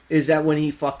has is that when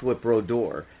he fucked with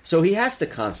Brodeur, so he has to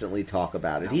constantly talk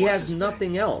about it. He has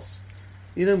nothing else.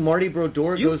 You think Marty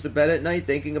Brodeur goes to bed at night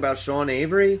thinking about Sean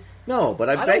Avery? No, but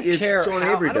I bet you Sean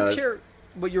Avery does. I don't care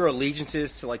what your allegiance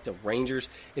is to the Rangers.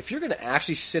 If you're going to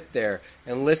actually sit there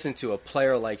and listen to a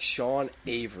player like Sean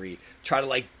Avery try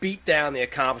to beat down the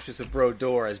accomplishments of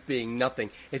Brodeur as being nothing,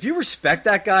 if you respect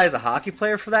that guy as a hockey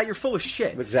player for that, you're full of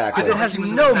shit. Exactly, because it has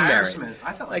no merit.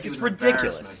 I felt it's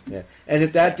ridiculous. Yeah, and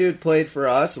if that dude played for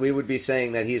us, we would be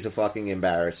saying that he's a fucking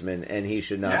embarrassment and he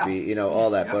should not be. All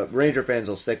that. Yeah. But Ranger fans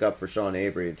will stick up for Sean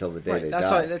Avery until the day they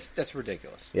die. That's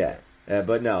ridiculous. Yeah.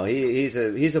 But no, he's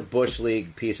a Bush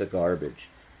League piece of garbage.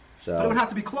 So but it would have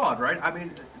to be Claude, right? I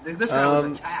mean, this guy was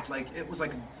attacked. It was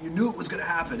you knew it was going to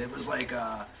happen. It was if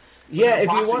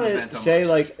you want to say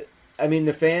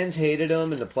the fans hated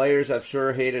him and the players I'm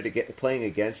sure hated playing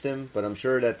against him, but I'm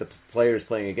sure that the players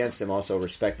playing against him also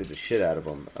respected the shit out of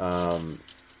him.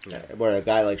 Where a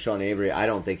guy like Sean Avery, I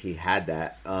don't think he had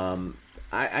that.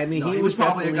 He was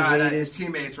probably a guy that his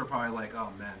teammates were probably like, "Oh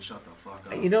man, shut the fuck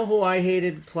up." You know who I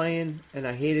hated playing and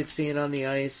I hated seeing on the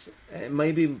ice?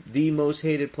 Maybe the most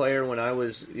hated player when I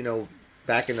was,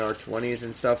 back in our 20s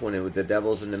and stuff, when the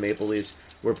Devils and the Maple Leafs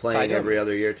were playing every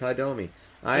other year. Ty Domi.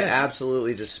 I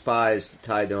absolutely despised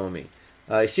Ty Domi.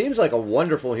 He seems like a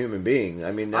wonderful human being.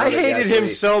 I mean, I hated him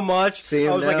so much.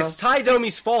 I was like, it's Ty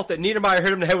Domi's fault that Niedermeyer hit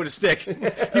him in the head with a stick. He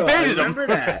hated him. I remember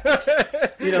that.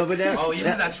 But now,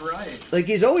 that's right.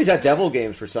 He's always at Devil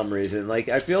games for some reason.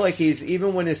 I feel like he's,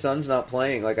 even when his son's not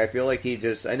playing, I feel like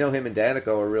I know him and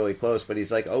Danico are really close, but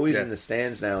he's always in the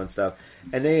stands now and stuff.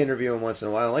 And they interview him once in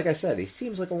a while. Like I said, he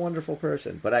seems like a wonderful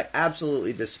person, but I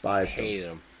absolutely despise him. Hated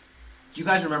him. Do you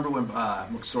guys remember when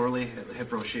McSorley hit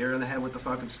Broshear in the head with the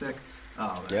fucking stick?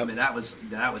 Oh, yep. I mean, that was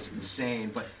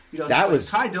insane. But that was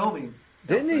Ty Domi.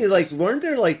 Didn't he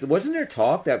wasn't there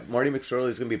talk that Marty McSorley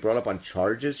was going to be brought up on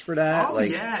charges for that? Oh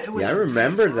yeah, it was. Yeah, I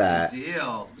remember that.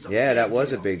 Deal. That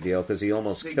was a big deal because he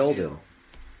almost killed him.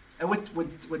 And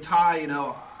with Ty,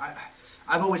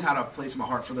 I've always had a place in my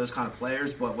heart for those kind of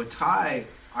players. But with Ty,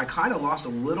 I kind of lost a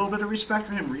little bit of respect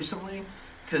for him recently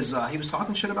because he was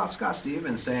talking shit about Scott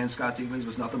Stevens, saying Scott Stevens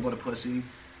was nothing but a pussy.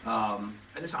 I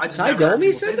just Ty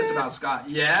Domi said this about Scott.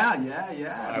 Yeah.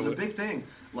 It was a big thing.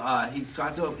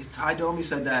 Ty Domi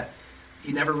said that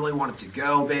he never really wanted to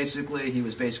go. Basically, he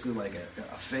was basically like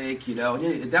a fake, And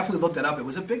you definitely looked that up. It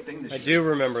was a big thing this year. I do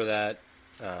remember that.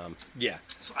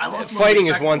 So I lost fighting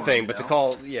is one thing, but to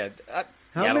call, I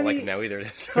don't like him now either.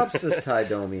 Cups does Ty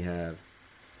Domi have?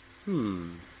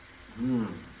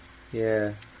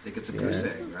 Yeah. I think it's a goose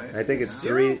egg, right? I think it's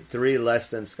three less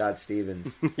than Scott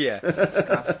Stevens.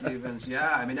 Scott Stevens.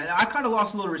 Yeah, I mean, I kind of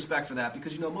lost a little respect for that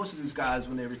because most of these guys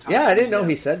when they retire. Yeah, I didn't know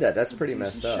he said that. That's pretty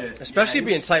messed up. Especially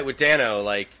being tight with Dano,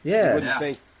 you wouldn't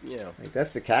think.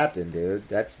 That's the captain, dude.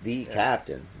 That's the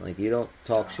captain. You don't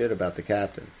talk shit about the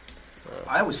captain.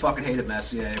 I always fucking hated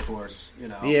Messier, of course. You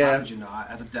know, Yeah. how could you not?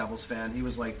 As a Devils fan, he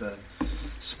was like the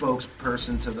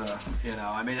spokesperson to the, you know,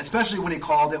 I mean, especially when he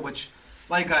called it, which,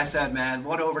 like I said, man,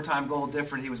 one overtime goal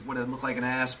different, he would have looked like an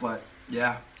ass, but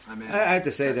yeah, I mean. I have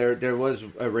to say, there was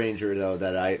a Ranger, though,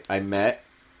 that I met.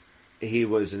 He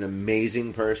was an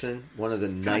amazing person, one of the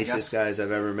nicest guys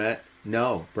I've ever met.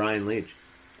 No, Brian Leach.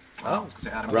 Oh, I was going to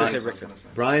say Adam Brian, Graves, I was gonna say.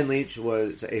 Brian Leach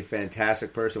was a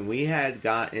fantastic person. We had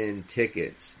gotten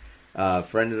tickets.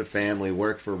 Friend of the family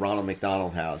worked for Ronald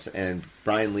McDonald House, and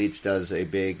Brian Leach does a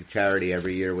big charity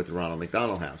every year with the Ronald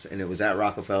McDonald House, and it was at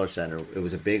Rockefeller Center. It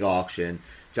was a big auction.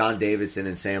 John Davidson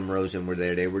and Sam Rosen were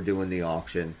there. They were doing the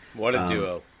auction. What a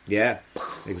duo. Yeah,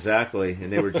 exactly.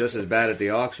 And they were just as bad at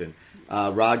the auction.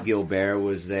 Rod Gilbert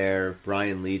was there.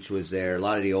 Brian Leach was there. A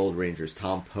lot of the old Rangers.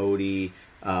 Tom Pody,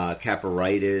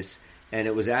 Caparitis. And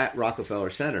it was at Rockefeller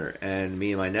Center. And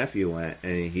me and my nephew went,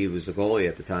 and he was a goalie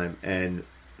at the time. And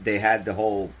they had the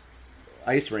whole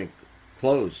ice rink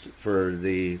closed for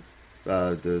the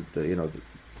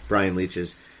Brian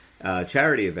Leach's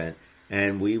charity event.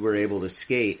 And we were able to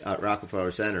skate at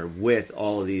Rockefeller Center with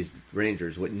all of these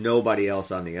Rangers, with nobody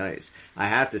else on the ice. I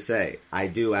have to say, I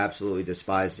do absolutely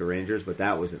despise the Rangers, but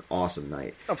that was an awesome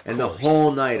night. And the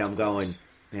whole night I'm going,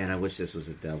 man, I wish this was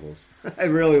the Devils. I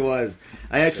really was.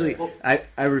 I actually, I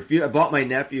bought my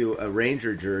nephew a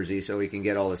Ranger jersey so he can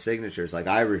get all the signatures. Like,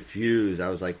 I refused. I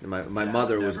was like, my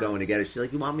mother was going to get it. She's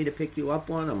like, you want me to pick you up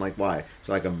one? I'm like, why?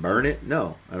 So I can burn it?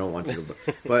 No, I don't want you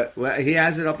to. But he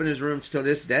has it up in his room till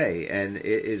this day, and it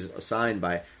is signed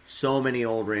by so many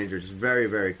old Rangers. It's very,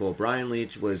 very cool. Brian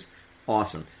Leach was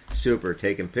awesome. Super.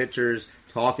 Taking pictures,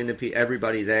 talking to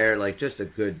everybody there. Like, just a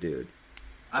good dude.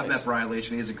 I've met Brian Leach,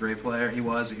 and he's a great player. He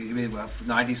made a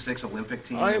 96 Olympic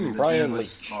team. I'm Brian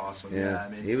Leach. Awesome. Yeah. I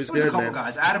mean, he was there was good, a couple man.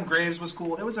 guys. Adam Graves was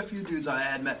cool. There was a few dudes I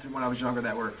had met when I was younger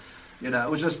that were, you know,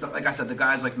 it was just, like I said, the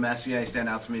guys like Messier stand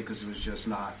out to me because it was just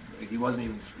not, he wasn't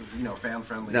even, you know,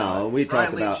 fan-friendly. No, we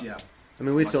talk about, Leach, I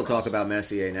mean, we Much still talk props. about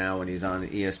Messier now when he's on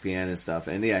ESPN and stuff.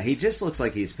 And, yeah, he just looks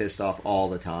like he's pissed off all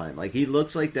the time. Like, he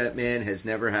looks like that man has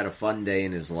never had a fun day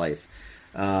in his life.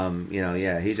 He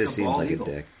just seems like eagle.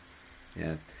 a dick.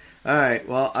 Yeah. All right.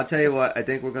 Well, I'll tell you what. I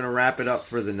think we're going to wrap it up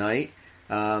for the night.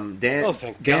 Dan,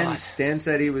 thank God. Dan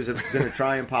said he was going to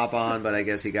try and pop on, but I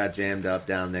guess he got jammed up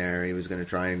down there. He was going to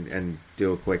try and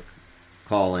do a quick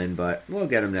call in, but we'll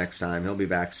get him next time. He'll be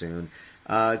back soon.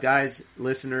 Guys,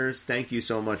 listeners, thank you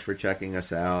so much for checking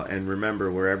us out. And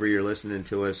remember, wherever you're listening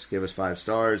to us, give us 5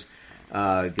 stars.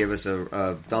 Give us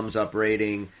a thumbs up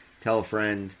rating. Tell a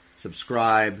friend.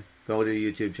 Subscribe. Go to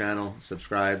the YouTube channel.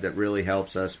 Subscribe. That really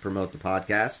helps us promote the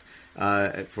podcast.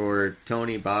 For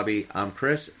Tony, Bobby, I'm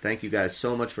Chris. Thank you guys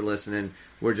so much for listening.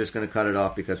 We're just going to cut it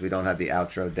off because we don't have the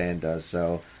outro Dan does.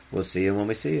 So we'll see you when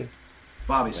we see you.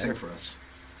 Bobby, sing for us.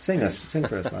 Sing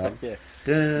for us, Bob. Yeah.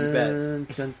 Dun,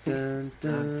 dun, dun,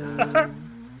 dun,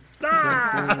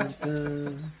 dun,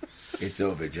 dun. It's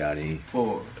over, Johnny.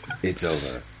 Four. It's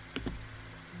over.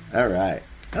 All right.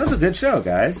 That was a good show,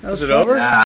 guys. That was Is it fun. over?